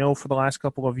option. I know for the last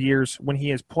couple of years when he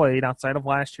has played, outside of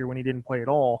last year when he didn't play at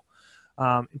all,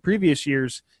 in previous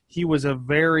years, he was a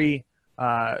very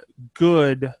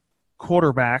good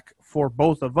quarterback for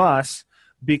both of us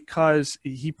because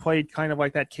he played kind of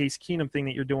like that Case Keenum thing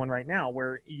that you're doing right now,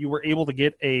 where you were able to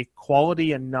get a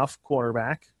quality enough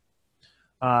quarterback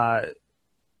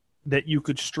that you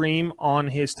could stream on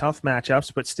his tough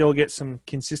matchups but still get some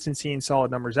consistency and solid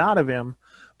numbers out of him.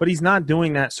 But he's not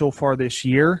doing that so far this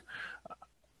year.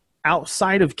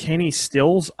 Outside of Kenny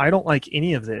Stills, I don't like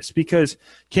any of this because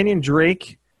Kenyon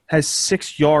Drake has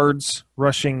 6 yards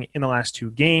rushing in the last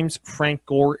 2 games. Frank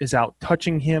Gore is out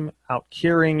touching him, out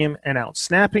carrying him, and out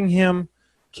snapping him.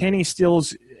 Kenny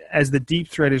Stills, as the deep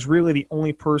threat, is really the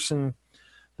only person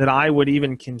that I would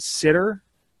even consider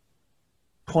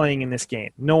playing in this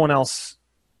game. No one else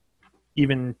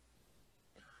even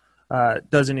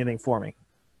does anything for me.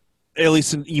 At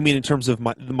least you mean in terms of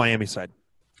the Miami side?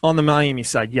 On the Miami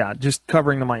side, yeah, just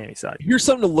covering the Miami side. Here's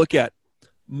something to look at.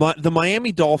 The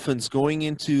Miami Dolphins going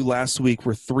into last week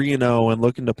were 3-0 and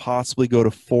looking to possibly go to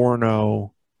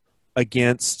 4-0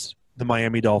 against the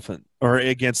Miami Dolphins or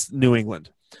against New England.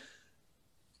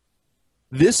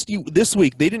 This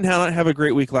week, they didn't have a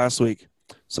great week last week.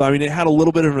 So, I mean, it had a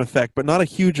little bit of an effect, but not a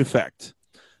huge effect.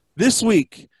 This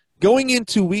week, going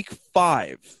into week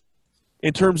 5,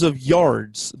 in terms of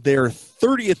yards, they're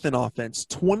 30th in offense,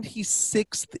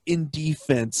 26th in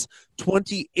defense,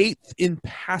 28th in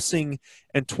passing,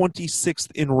 and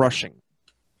 26th in rushing.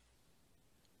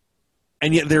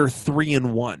 And yet they're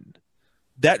 3-1.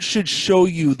 That should show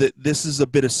you that this is a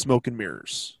bit of smoke and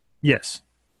mirrors. Yes.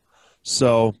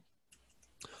 So,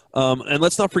 and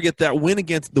let's not forget that win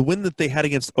that they had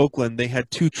against Oakland. They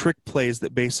had 2 trick plays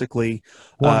that basically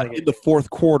in the fourth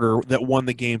quarter that won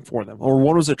the game for them. Or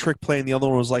one was a trick play, and the other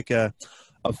one was like a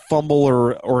fumble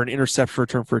or an interception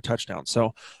return for a touchdown.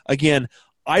 So again,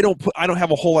 I don't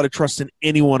have a whole lot of trust in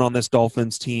anyone on this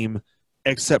Dolphins team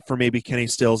except for maybe Kenny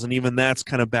Stills, and even that's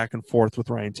kind of back and forth with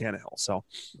Ryan Tannehill. So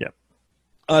yeah.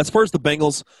 As far as the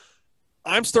Bengals,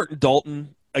 I'm starting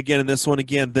Dalton again in this one.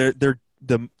 Again, they're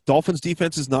the Dolphins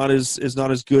defense is not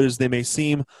as good as they may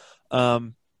seem.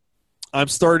 I'm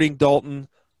starting Dalton.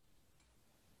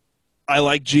 I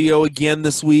like Gio again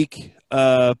this week.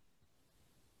 God,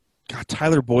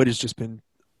 Tyler Boyd has just been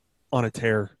on a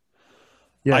tear.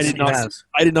 Yes,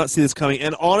 I did not see this coming.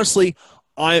 And honestly,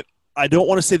 I don't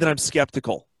want to say that I'm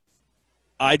skeptical.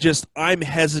 I'm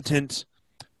hesitant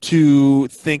to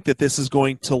think that this is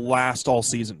going to last all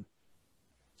season.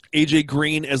 AJ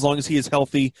Green, as long as he is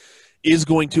healthy, is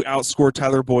going to outscore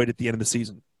Tyler Boyd at the end of the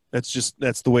season. That's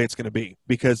the way it's going to be,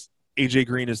 because AJ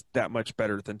Green is that much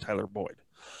better than Tyler Boyd.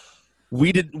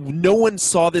 No one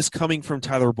saw this coming from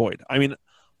Tyler Boyd. I mean,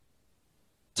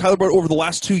 Tyler Boyd, over the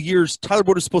last 2 years, Tyler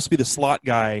Boyd is supposed to be the slot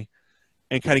guy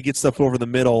and kind of get stuff over the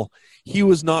middle. He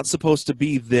was not supposed to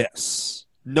be this.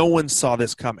 No one saw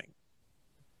this coming.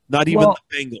 Not even the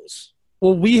Bengals.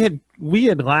 Well, we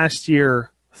had last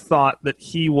year thought that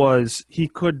he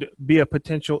could be a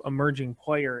potential emerging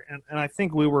player, and I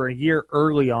think we were a year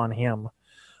early on him.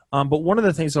 But one of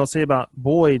the things I'll say about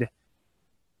Boyd,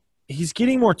 he's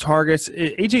getting more targets.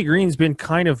 AJ Green's been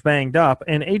kind of banged up,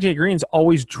 and AJ Green's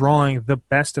always drawing the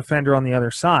best defender on the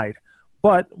other side.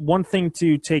 But one thing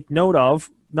to take note of,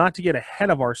 not to get ahead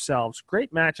of ourselves,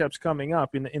 great matchups coming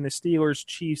up in the Steelers,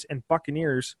 Chiefs, and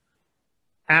Buccaneers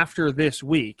after this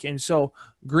week. And so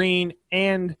Green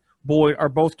and Boyd are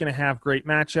both going to have great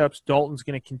matchups. Dalton's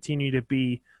going to continue to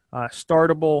be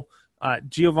startable.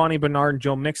 Giovanni Bernard and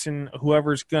Joe Mixon,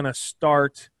 whoever's going to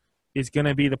start is going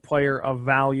to be the player of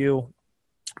value.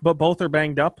 But both are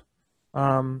banged up.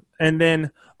 And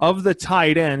then of the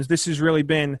tight ends, this has really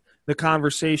been the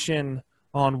conversation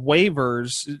on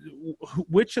waivers.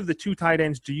 Which of the two tight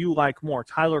ends do you like more,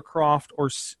 Tyler Kroft or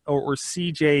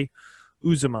CJ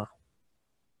Uzomah?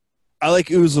 I like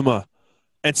Uzomah,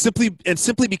 and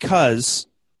simply because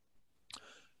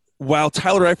while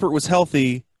Tyler Eifert was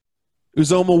healthy,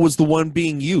 Uzomah was the one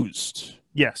being used.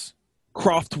 Yes.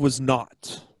 Kroft was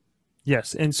not.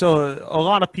 Yes, and so a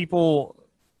lot of people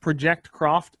project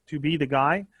Kroft to be the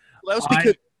guy. Well, that was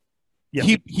because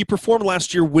he performed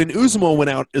last year when Uzomah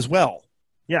went out as well.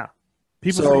 Yeah.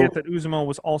 People forget that Uzomah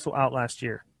was also out last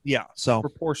year. Yeah, so for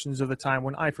portions of the time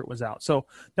when Eifert was out. So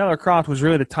Tyler Kroft was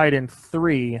really the tight end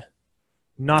 3,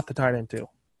 not the tight end 2.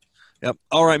 Yep.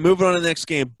 All right, moving on to the next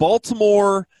game.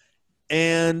 Baltimore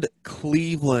and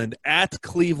Cleveland. At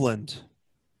Cleveland.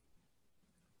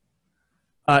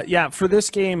 For this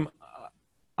game,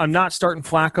 I'm not starting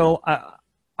Flacco.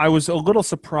 I was a little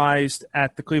surprised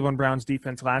at the Cleveland Browns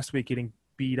defense last week getting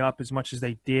beat up as much as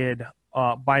they did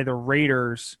by the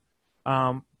Raiders.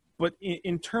 But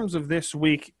in terms of this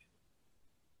week,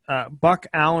 Buck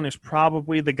Allen is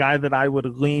probably the guy that I would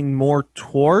lean more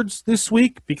towards this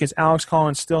week, because Alex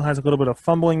Collins still has a little bit of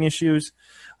fumbling issues.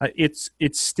 It's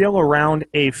still around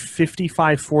a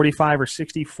 55-45 or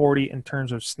 60-40 in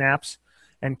terms of snaps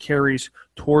and carries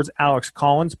towards Alex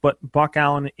Collins, but Buck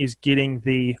Allen is getting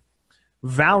the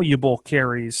valuable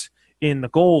carries in the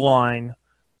goal line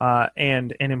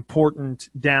and important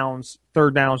downs,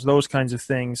 third downs, those kinds of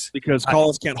things. Because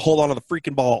Collins can't hold on to the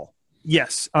freaking ball.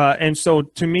 Yes, and so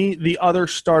to me, the other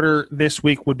starter this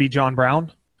week would be John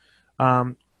Brown.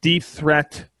 Deep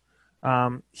threat.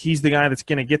 He's the guy that's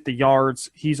going to get the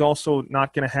yards. He's also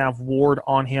not going to have Ward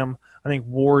on him. I think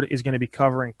Ward is going to be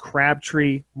covering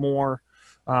Crabtree more.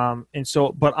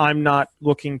 But I'm not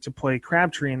looking to play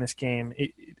Crabtree in this game.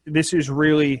 This is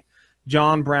really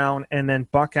John Brown, and then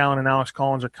Buck Allen and Alex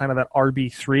Collins are kind of that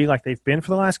RB3 like they've been for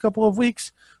the last couple of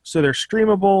weeks. So they're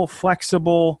streamable,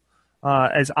 flexible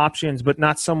as options, but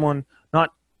not someone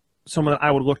that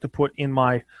I would look to put in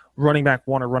my running back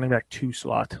 1 or running back 2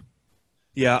 slot.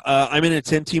 Yeah, I'm in a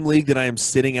 10-team league that I am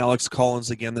sitting Alex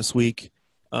Collins again this week.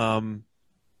 And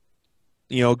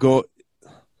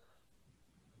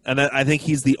I think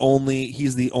he's the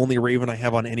only Raven I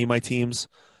have on any of my teams.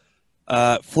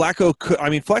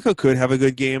 Flacco could have a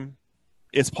good game.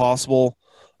 It's possible.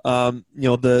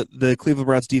 The Cleveland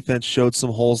Browns defense showed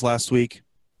some holes last week.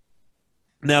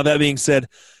 Now, that being said,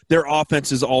 their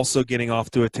offense is also getting off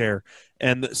to a tear.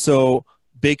 And so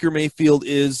Baker Mayfield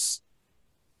is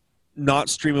not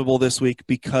streamable this week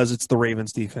because it's the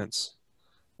Ravens defense.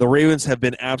 The Ravens have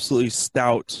been absolutely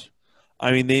stout.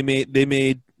 I mean, they made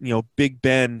Big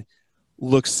Ben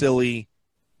look silly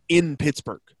in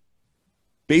Pittsburgh.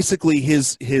 Basically,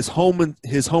 his home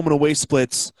and away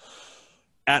splits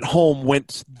at home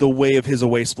went the way of his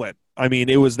away split. I mean,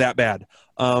 it was that bad.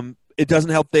 It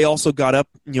doesn't help. They also got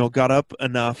up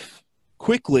enough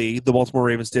quickly. The Baltimore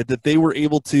Ravens did that they were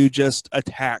able to just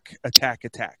attack.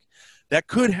 That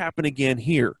could happen again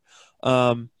here.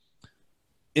 In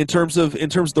terms of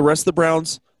the rest of the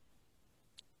Browns,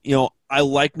 I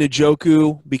like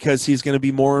Njoku because he's going to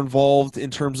be more involved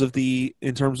in terms of the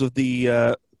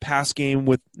pass game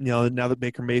with now that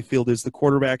Baker Mayfield is the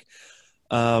quarterback.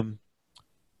 The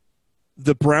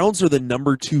Browns are the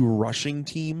number 2 rushing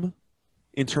team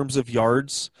in terms of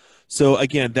yards. So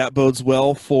again, that bodes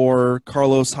well for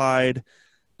Carlos Hyde.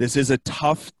 This is a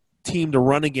tough team to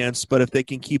run against, but if they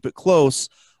can keep it close,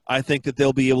 I think that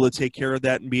they'll be able to take care of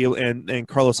that and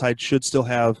Carlos Hyde should still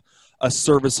have a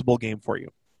serviceable game for you.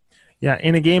 Yeah,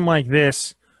 in a game like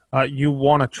this, you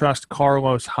want to trust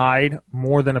Carlos Hyde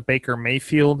more than a Baker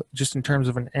Mayfield, just in terms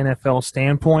of an NFL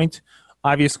standpoint.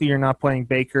 Obviously, you're not playing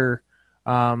Baker.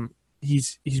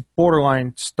 He's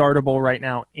borderline startable right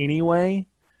now anyway,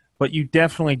 but you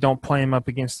definitely don't play him up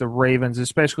against the Ravens,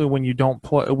 especially when you don't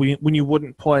play when you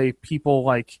wouldn't play people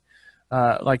like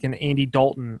an Andy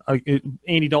Dalton.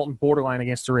 Andy Dalton borderline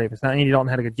against the Ravens. Now, Andy Dalton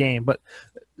had a good game, but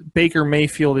Baker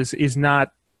Mayfield is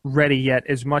not ready yet.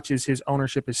 As much as his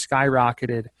ownership has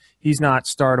skyrocketed, he's not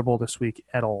startable this week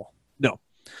at all. No.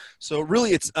 So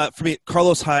really, it's for me,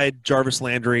 Carlos Hyde, Jarvis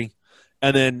Landry,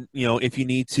 and then if you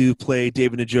need to play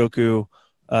David Njoku,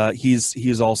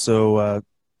 he's also a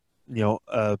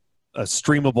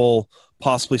streamable,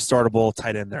 possibly startable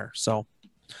tight end there. So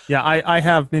yeah, I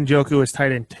have Njoku as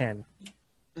tight end 10.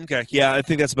 Okay, yeah, I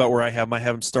think that's about where I have him. I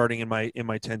have him starting in my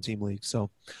 10-team league.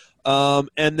 So,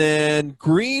 and then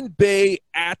Green Bay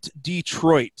at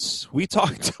Detroit. We've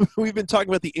been talking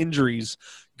about the injuries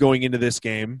going into this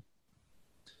game.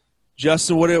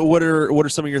 Justin, what are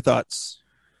some of your thoughts?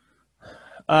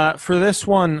 For this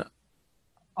one,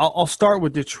 I'll start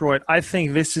with Detroit. I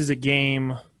think this is a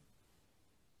game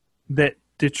that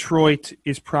Detroit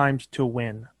is primed to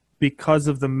win because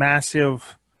of the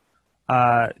massive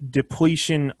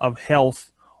depletion of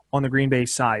health on the Green Bay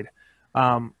side.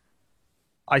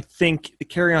 I think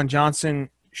Kerryon Johnson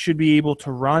should be able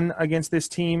to run against this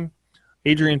team.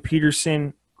 Adrian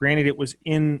Peterson, granted it was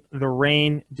in the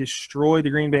rain, destroyed the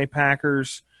Green Bay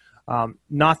Packers.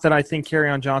 Not that I think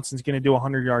Kerryon Johnson's going to do a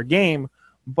 100-yard game,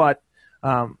 but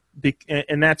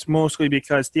and that's mostly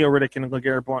because Theo Riddick and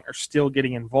LeGarrette Blount are still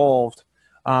getting involved.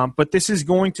 But this is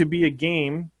going to be a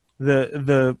game.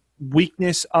 The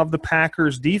weakness of the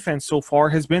Packers defense so far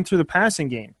has been through the passing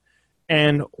game.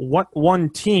 And what one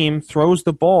team throws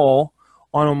the ball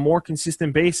on a more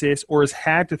consistent basis or has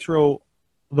had to throw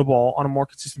the ball on a more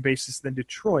consistent basis than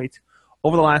Detroit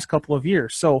over the last couple of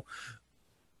years. So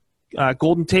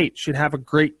Golden Tate should have a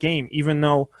great game, even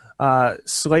though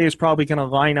Slay is probably going to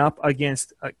line up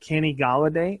against Kenny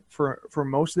Golladay for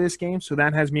most of this game. So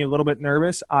that has me a little bit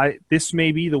nervous. This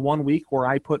may be the 1 week where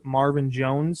I put Marvin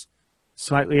Jones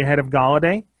slightly ahead of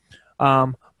Golladay.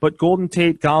 But Golden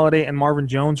Tate, Golladay, and Marvin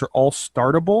Jones are all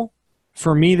startable.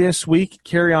 For me this week,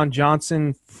 Kerryon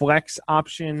Johnson, flex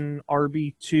option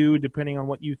RB2, depending on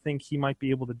what you think he might be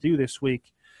able to do this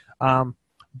week.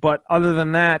 But other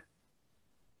than that,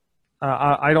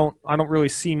 I don't really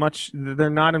see much.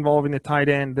 They're not involving the tight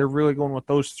end. They're really going with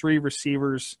those 3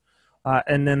 receivers,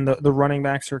 and then the running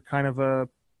backs are kind of a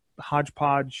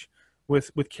hodgepodge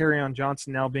with Kerryon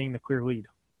Johnson now being the clear lead.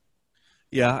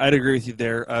 Yeah, I'd agree with you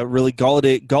there. Really,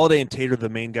 Golladay and Tate are the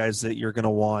main guys that you're going to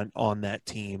want on that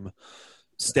team.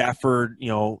 Stafford,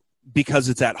 because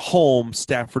it's at home,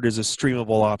 Stafford is a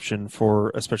streamable option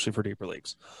especially for deeper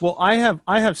leagues. Well, I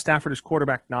have Stafford as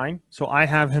quarterback 9, so I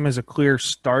have him as a clear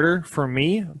starter for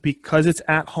me because it's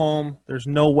at home. There's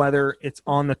no weather. It's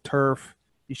on the turf.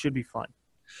 He should be fine.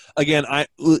 Again,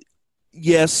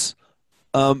 yes,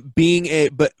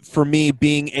 but for me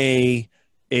being a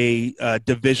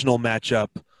divisional matchup,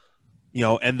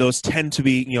 and those tend to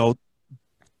be,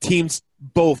 teams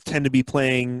both tend to be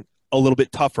playing a little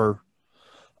bit tougher.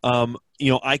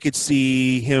 I could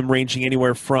see him ranging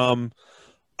anywhere from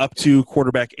up to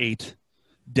quarterback 8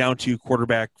 down to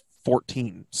quarterback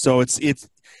 14. So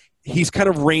he's kind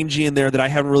of rangy in there that I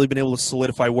haven't really been able to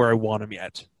solidify where I want him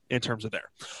yet in terms of there.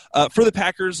 For the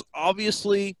Packers,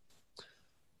 obviously,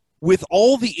 with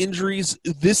all the injuries,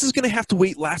 this is going to have to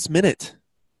wait last minute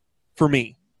for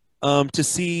me to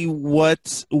see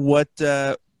what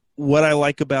I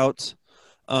like about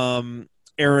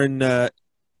Aaron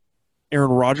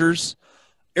Rodgers.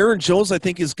 Aaron Jones, I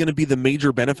think, is going to be the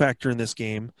major benefactor in this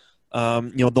game.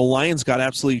 The Lions got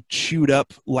absolutely chewed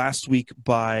up last week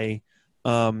by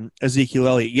Ezekiel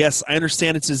Elliott. Yes, I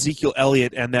understand it's Ezekiel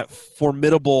Elliott and that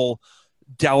formidable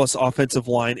Dallas offensive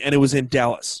line, and it was in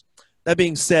Dallas. That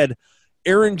being said,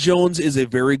 Aaron Jones is a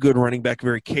very good running back,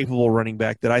 very capable running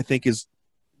back that I think is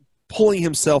pulling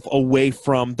himself away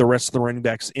from the rest of the running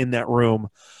backs in that room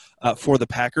for the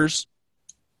Packers.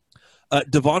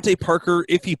 Devontae Parker,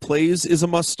 if he plays, is a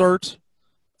must start.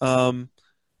 Aaron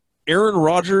Aaron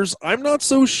Rodgers, I'm not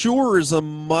so sure is a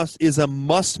must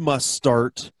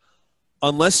start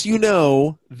unless you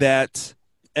know that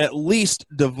at least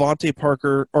Devontae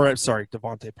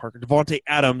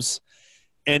Adams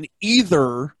and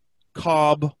either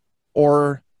Cobb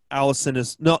or Allison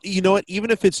is no. You know what? Even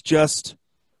if it's just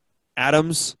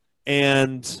Adams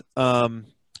and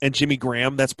Jimmy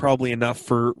Graham, that's probably enough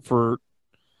for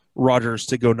Rodgers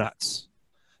to go nuts,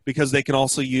 because they can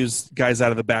also use guys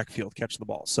out of the backfield catching the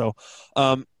ball. So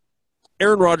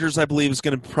Aaron Rodgers, I believe, is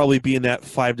going to probably be in that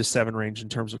 5 to 7 range in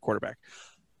terms of quarterback.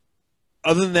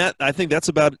 Other than that, I think that's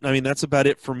about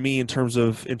it for me in terms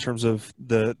of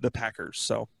the Packers.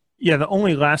 So yeah, the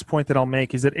only last point that I'll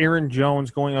make is that Aaron Jones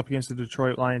going up against the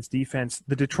Detroit Lions defense.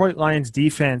 The Detroit Lions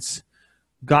defense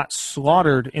got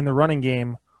slaughtered in the running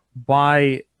game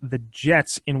by the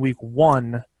Jets in Week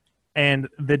 1, and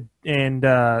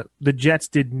the Jets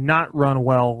did not run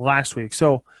well last week.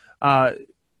 So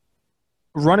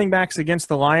running backs against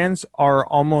the Lions are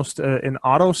almost an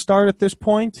auto start at this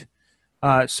point.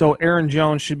 So Aaron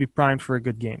Jones should be primed for a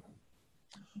good game.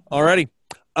 All righty.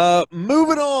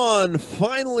 Moving on,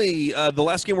 finally, the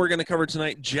last game we're going to cover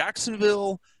tonight,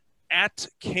 Jacksonville at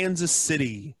Kansas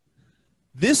City.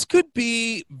 This could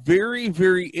be very,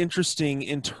 very interesting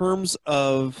in terms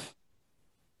of,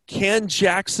 can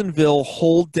Jacksonville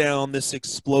hold down this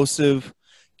explosive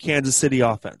Kansas City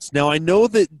offense? Now, I know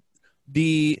that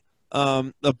the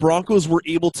Broncos were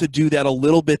able to do that a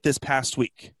little bit this past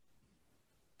week.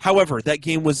 However, that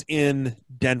game was in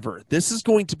Denver. This is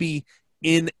going to be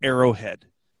in Arrowhead.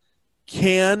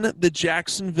 Can the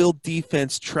Jacksonville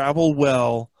defense travel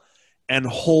well and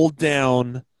hold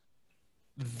down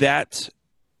that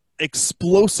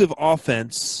explosive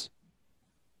offense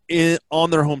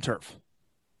on their home turf?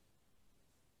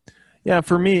 Yeah,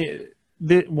 for me,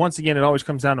 once again, it always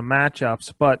comes down to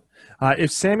matchups. But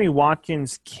if Sammy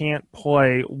Watkins can't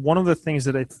play, one of the things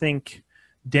that I think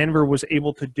Denver was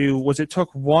able to do was it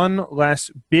took one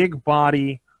less big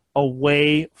body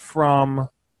away from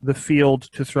the field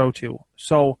to throw to.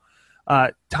 So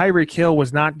Tyreek Hill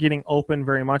was not getting open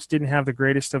very much, didn't have the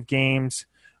greatest of games.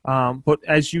 But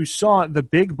as you saw, the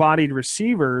big-bodied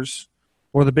receivers,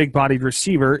 or the big-bodied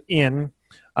receiver in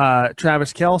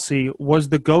Travis Kelce, was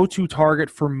the go-to target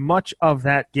for much of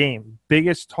that game.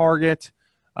 Biggest target,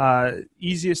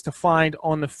 easiest to find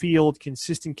on the field,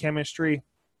 consistent chemistry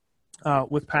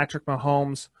with Patrick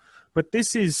Mahomes. But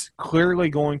this is clearly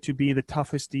going to be the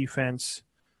toughest defense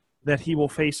that he will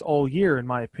face all year, in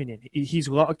my opinion. He's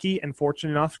lucky and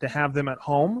fortunate enough to have them at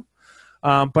home.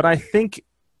 But I think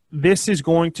this is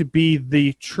going to be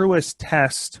the truest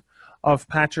test of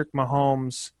Patrick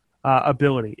Mahomes'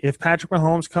 ability. If Patrick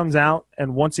Mahomes comes out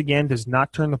and once again does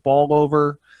not turn the ball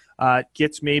over,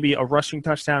 gets maybe a rushing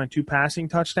touchdown and 2 passing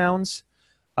touchdowns,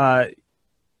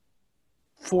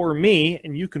 for me,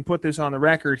 and you can put this on the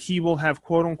record, he will have,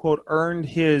 quote-unquote, earned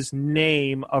his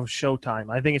name of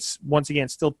Showtime. I think it's, once again,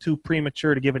 still too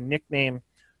premature to give a nickname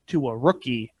to a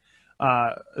rookie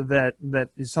that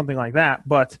is something like that.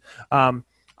 But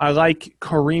I like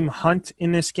Kareem Hunt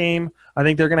in this game. I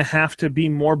think they're going to have to be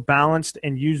more balanced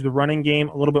and use the running game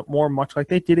a little bit more, much like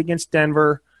they did against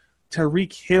Denver.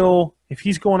 Tyreek Hill, if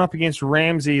he's going up against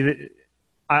Ramsey,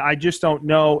 I just don't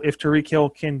know if Tyreek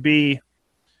Hill can be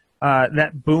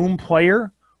that boom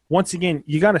player. Once again,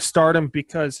 you got to start him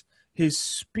because his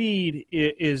speed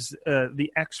is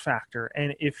the X factor.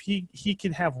 And if he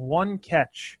can have one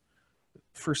catch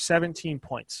for 17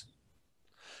 points.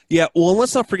 Yeah, well, and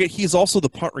let's not forget he's also the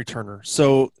punt returner.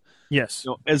 So, yes,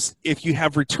 as if you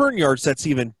have return yards, that's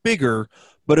even bigger.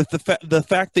 But if the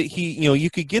fact that you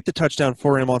could get the touchdown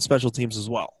for him on special teams as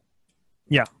well.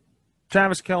 Yeah.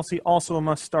 Travis Kelce, also a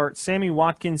must start. Sammy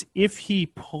Watkins, if he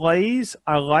plays,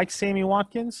 I like Sammy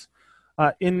Watkins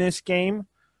in this game.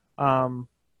 So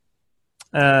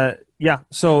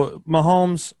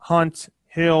Mahomes, Hunt,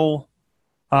 Hill,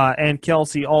 and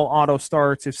Kelce all auto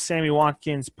starts. If Sammy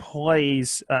Watkins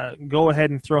plays, go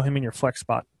ahead and throw him in your flex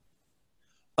spot.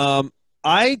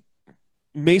 I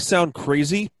may sound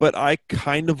crazy, but I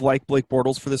kind of like Blake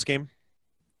Bortles for this game.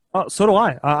 So do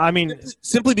I. I mean,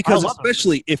 simply because,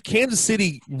 especially if Kansas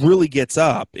City really gets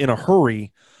up in a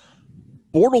hurry,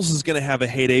 Bortles is going to have a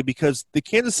heyday because the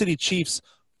Kansas City Chiefs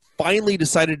finally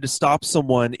decided to stop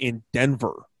someone in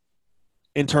Denver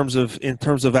in terms of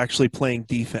actually playing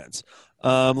defense.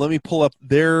 Let me pull up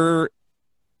their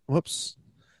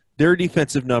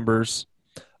defensive numbers.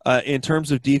 In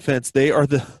terms of defense, they're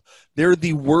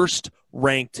the worst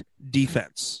ranked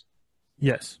defense.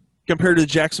 Yes, compared to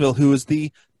Jacksonville, who is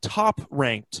the top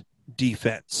ranked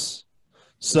defense.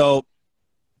 So,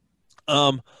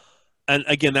 and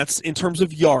again, that's in terms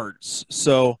of yards.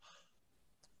 So,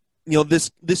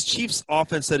 this Chiefs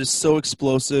offense that is so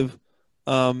explosive,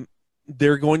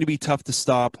 they're going to be tough to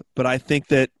stop. But I think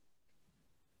that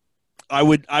I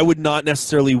would not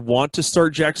necessarily want to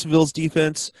start Jacksonville's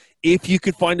defense. If you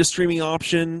could find a streaming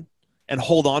option and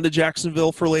hold on to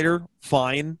Jacksonville for later,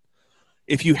 fine.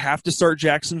 If you have to start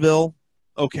Jacksonville,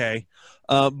 okay.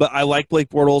 But I like Blake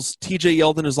Bortles. TJ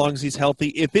Yeldon, as long as he's healthy.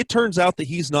 If it turns out that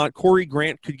he's not, Corey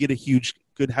Grant could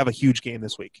have a huge game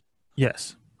this week.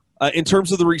 Yes. In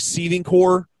terms of the receiving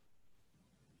core,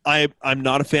 I'm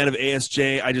not a fan of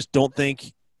ASJ. I don't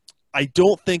think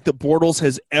that Bortles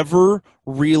has ever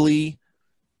really,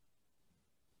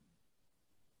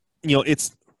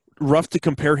 it's rough to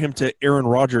compare him to Aaron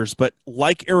Rodgers, but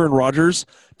like Aaron Rodgers,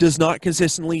 does not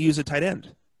consistently use a tight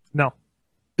end. No.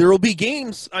 There will be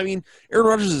games. I mean, Aaron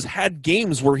Rodgers has had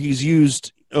games where he's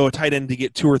used a tight end to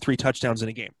get 2 or 3 touchdowns in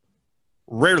a game.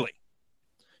 Rarely.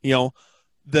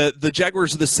 The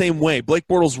Jaguars are the same way. Blake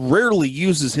Bortles rarely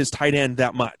uses his tight end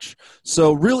that much.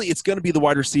 So really it's going to be the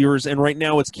wide receivers, and right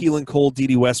now it's Keelan Cole,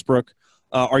 Dede Westbrook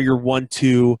are your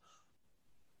 1-2.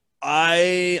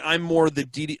 I'm more the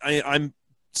Dede. I'm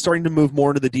starting to move more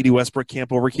into the Dede Westbrook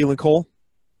camp over Keelan Cole.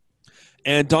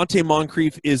 And Dante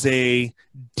Moncrief is a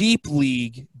deep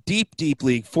league,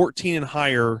 14 and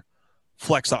higher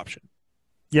flex option.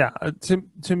 Yeah,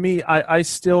 to me, I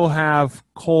still have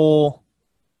Cole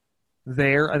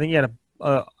there. I think he had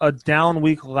a down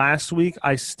week last week.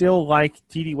 I still like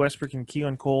Dede Westbrook and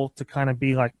Keelan Cole to kind of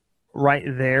be like right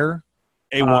there.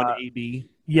 A1, AB.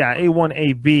 Yeah, A1,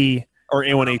 AB. Or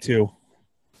A1, A2.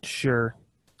 Sure.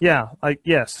 Yeah,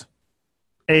 yes.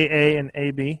 AA and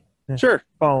AB. Sure.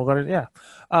 Oh, letters, yeah.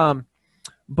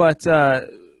 But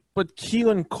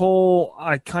Keelan Cole,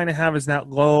 I kind of have as that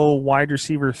low wide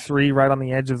receiver 3, right on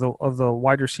the edge of the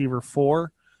wide receiver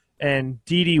 4, and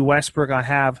Dede Westbrook I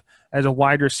have as a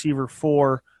wide receiver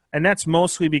 4, and that's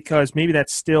mostly because maybe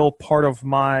that's still part of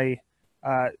my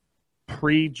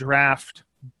pre-draft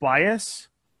bias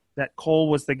that Cole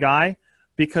was the guy,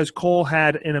 because Cole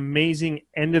had an amazing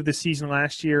end of the season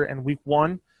last year and week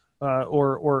 1.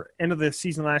 Or end of the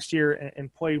season last year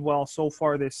and played well so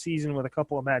far this season with a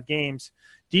couple of bad games.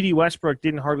 Dede Westbrook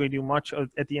didn't hardly do much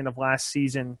at the end of last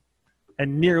season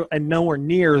and nowhere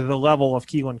near the level of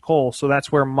Keelan Cole. So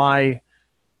that's where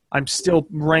I'm still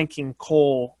ranking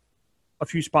Cole a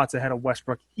few spots ahead of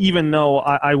Westbrook, even though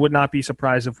I would not be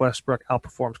surprised if Westbrook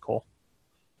outperforms Cole.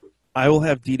 I will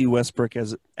have Dede Westbrook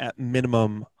as, at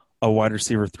minimum, a wide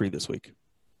receiver 3 this week.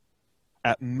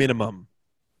 At minimum.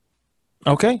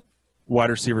 Okay. Wide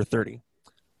receiver 30.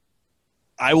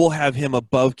 I will have him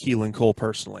above Keelan Cole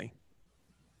personally.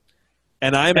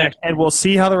 And we'll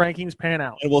see how the rankings pan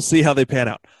out. And we'll see how they pan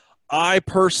out. I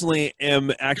personally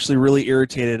am actually really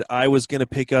irritated. I was going to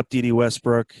pick up Dede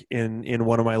Westbrook in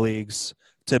one of my leagues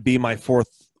to be my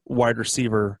 4th wide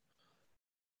receiver.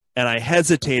 And I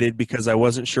hesitated because I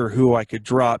wasn't sure who I could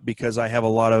drop, because I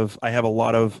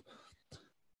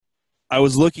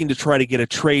was looking to try to get a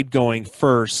trade going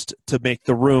first to make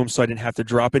the room so I didn't have to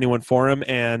drop anyone for him.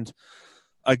 And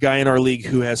a guy in our league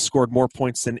who has scored more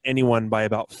points than anyone by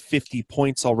about 50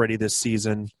 points already this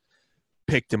season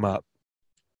picked him up.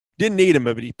 Didn't need him,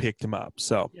 but he picked him up.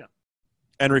 So, yeah.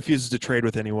 And refuses to trade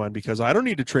with anyone because I don't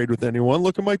need to trade with anyone.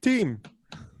 Look at my team.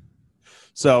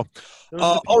 So, you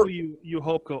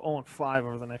hope go 0-5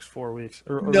 over the next 4 weeks.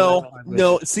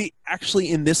 No. See,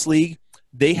 actually in this league,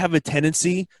 they have a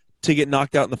tendency to get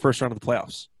knocked out in the first round of the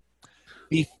playoffs.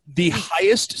 The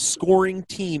highest scoring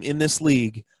team in this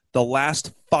league the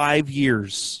last 5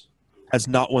 years has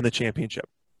not won the championship.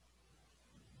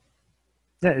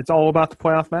 Yeah, it's all about the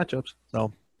playoff matchups.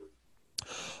 So,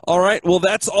 all right. Well,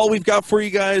 that's all we've got for you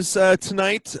guys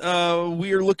tonight.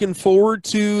 We are looking forward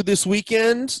to this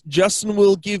weekend. Justin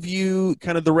will give you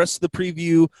kind of the rest of the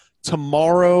preview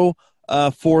tomorrow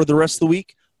for the rest of the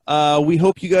week. We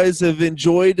hope you guys have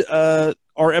enjoyed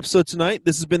our episode tonight.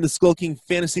 This has been the Skull King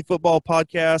Fantasy Football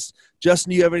Podcast.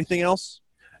 Justin, do you have anything else?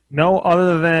 No,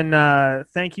 other than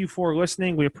thank you for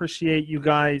listening. We appreciate you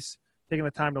guys taking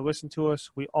the time to listen to us.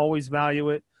 We always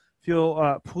value it.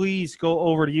 Please go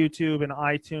over to YouTube and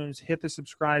iTunes, hit the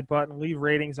subscribe button, leave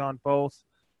ratings on both.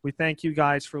 We thank you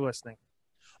guys for listening.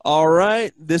 All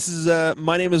right. This is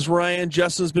my name is Ryan.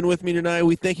 Justin's been with me tonight.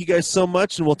 We thank you guys so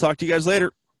much, and we'll talk to you guys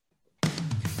later.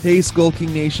 Hey, Skull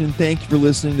King Nation. Thank you for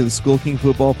listening to the Skull King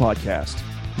Football Podcast.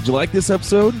 Did you like this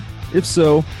episode? If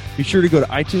so, be sure to go to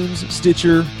iTunes,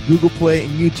 Stitcher, Google Play,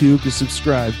 and YouTube to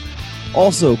subscribe.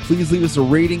 Also, please leave us a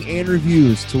rating and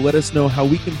reviews to let us know how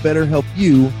we can better help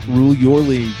you rule your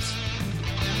leagues.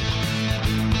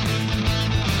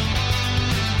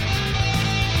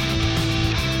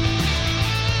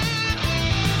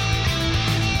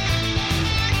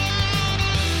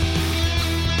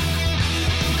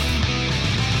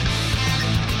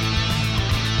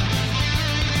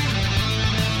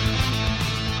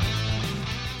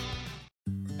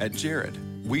 At Jared,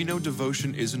 we know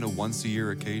devotion isn't a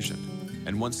once-a-year occasion,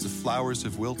 and once the flowers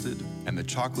have wilted and the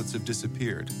chocolates have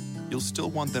disappeared, you'll still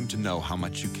want them to know how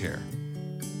much you care.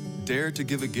 Dare to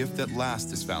give a gift that lasts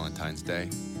this Valentine's Day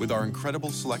with our incredible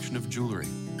selection of jewelry.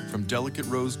 From delicate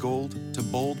rose gold to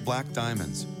bold black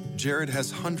diamonds, Jared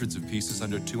has hundreds of pieces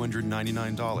under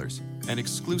 $299 and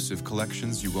exclusive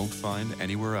collections you won't find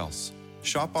anywhere else.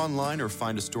 Shop online or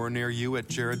find a store near you at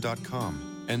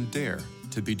jared.com and dare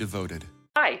to be devoted.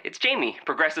 Hi, it's Jamie,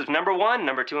 Progressive's #1,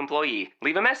 #2 employee.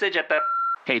 Leave a message at the...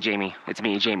 Hey, Jamie, it's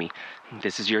me, Jamie.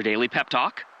 This is your daily pep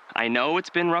talk. I know it's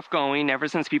been rough going ever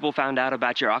since people found out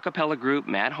about your a cappella group,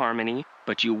 Mad Harmony,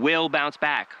 but you will bounce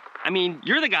back. I mean,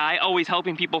 you're the guy always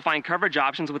helping people find coverage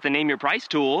options with the Name Your Price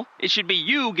tool. It should be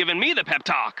you giving me the pep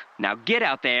talk. Now get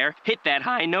out there, hit that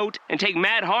high note, and take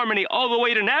Mad Harmony all the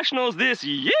way to nationals this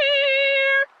year!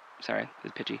 Sorry,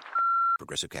 it's pitchy.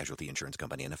 Progressive Casualty Insurance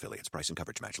Company and Affiliates. Price and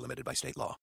coverage match limited by state law.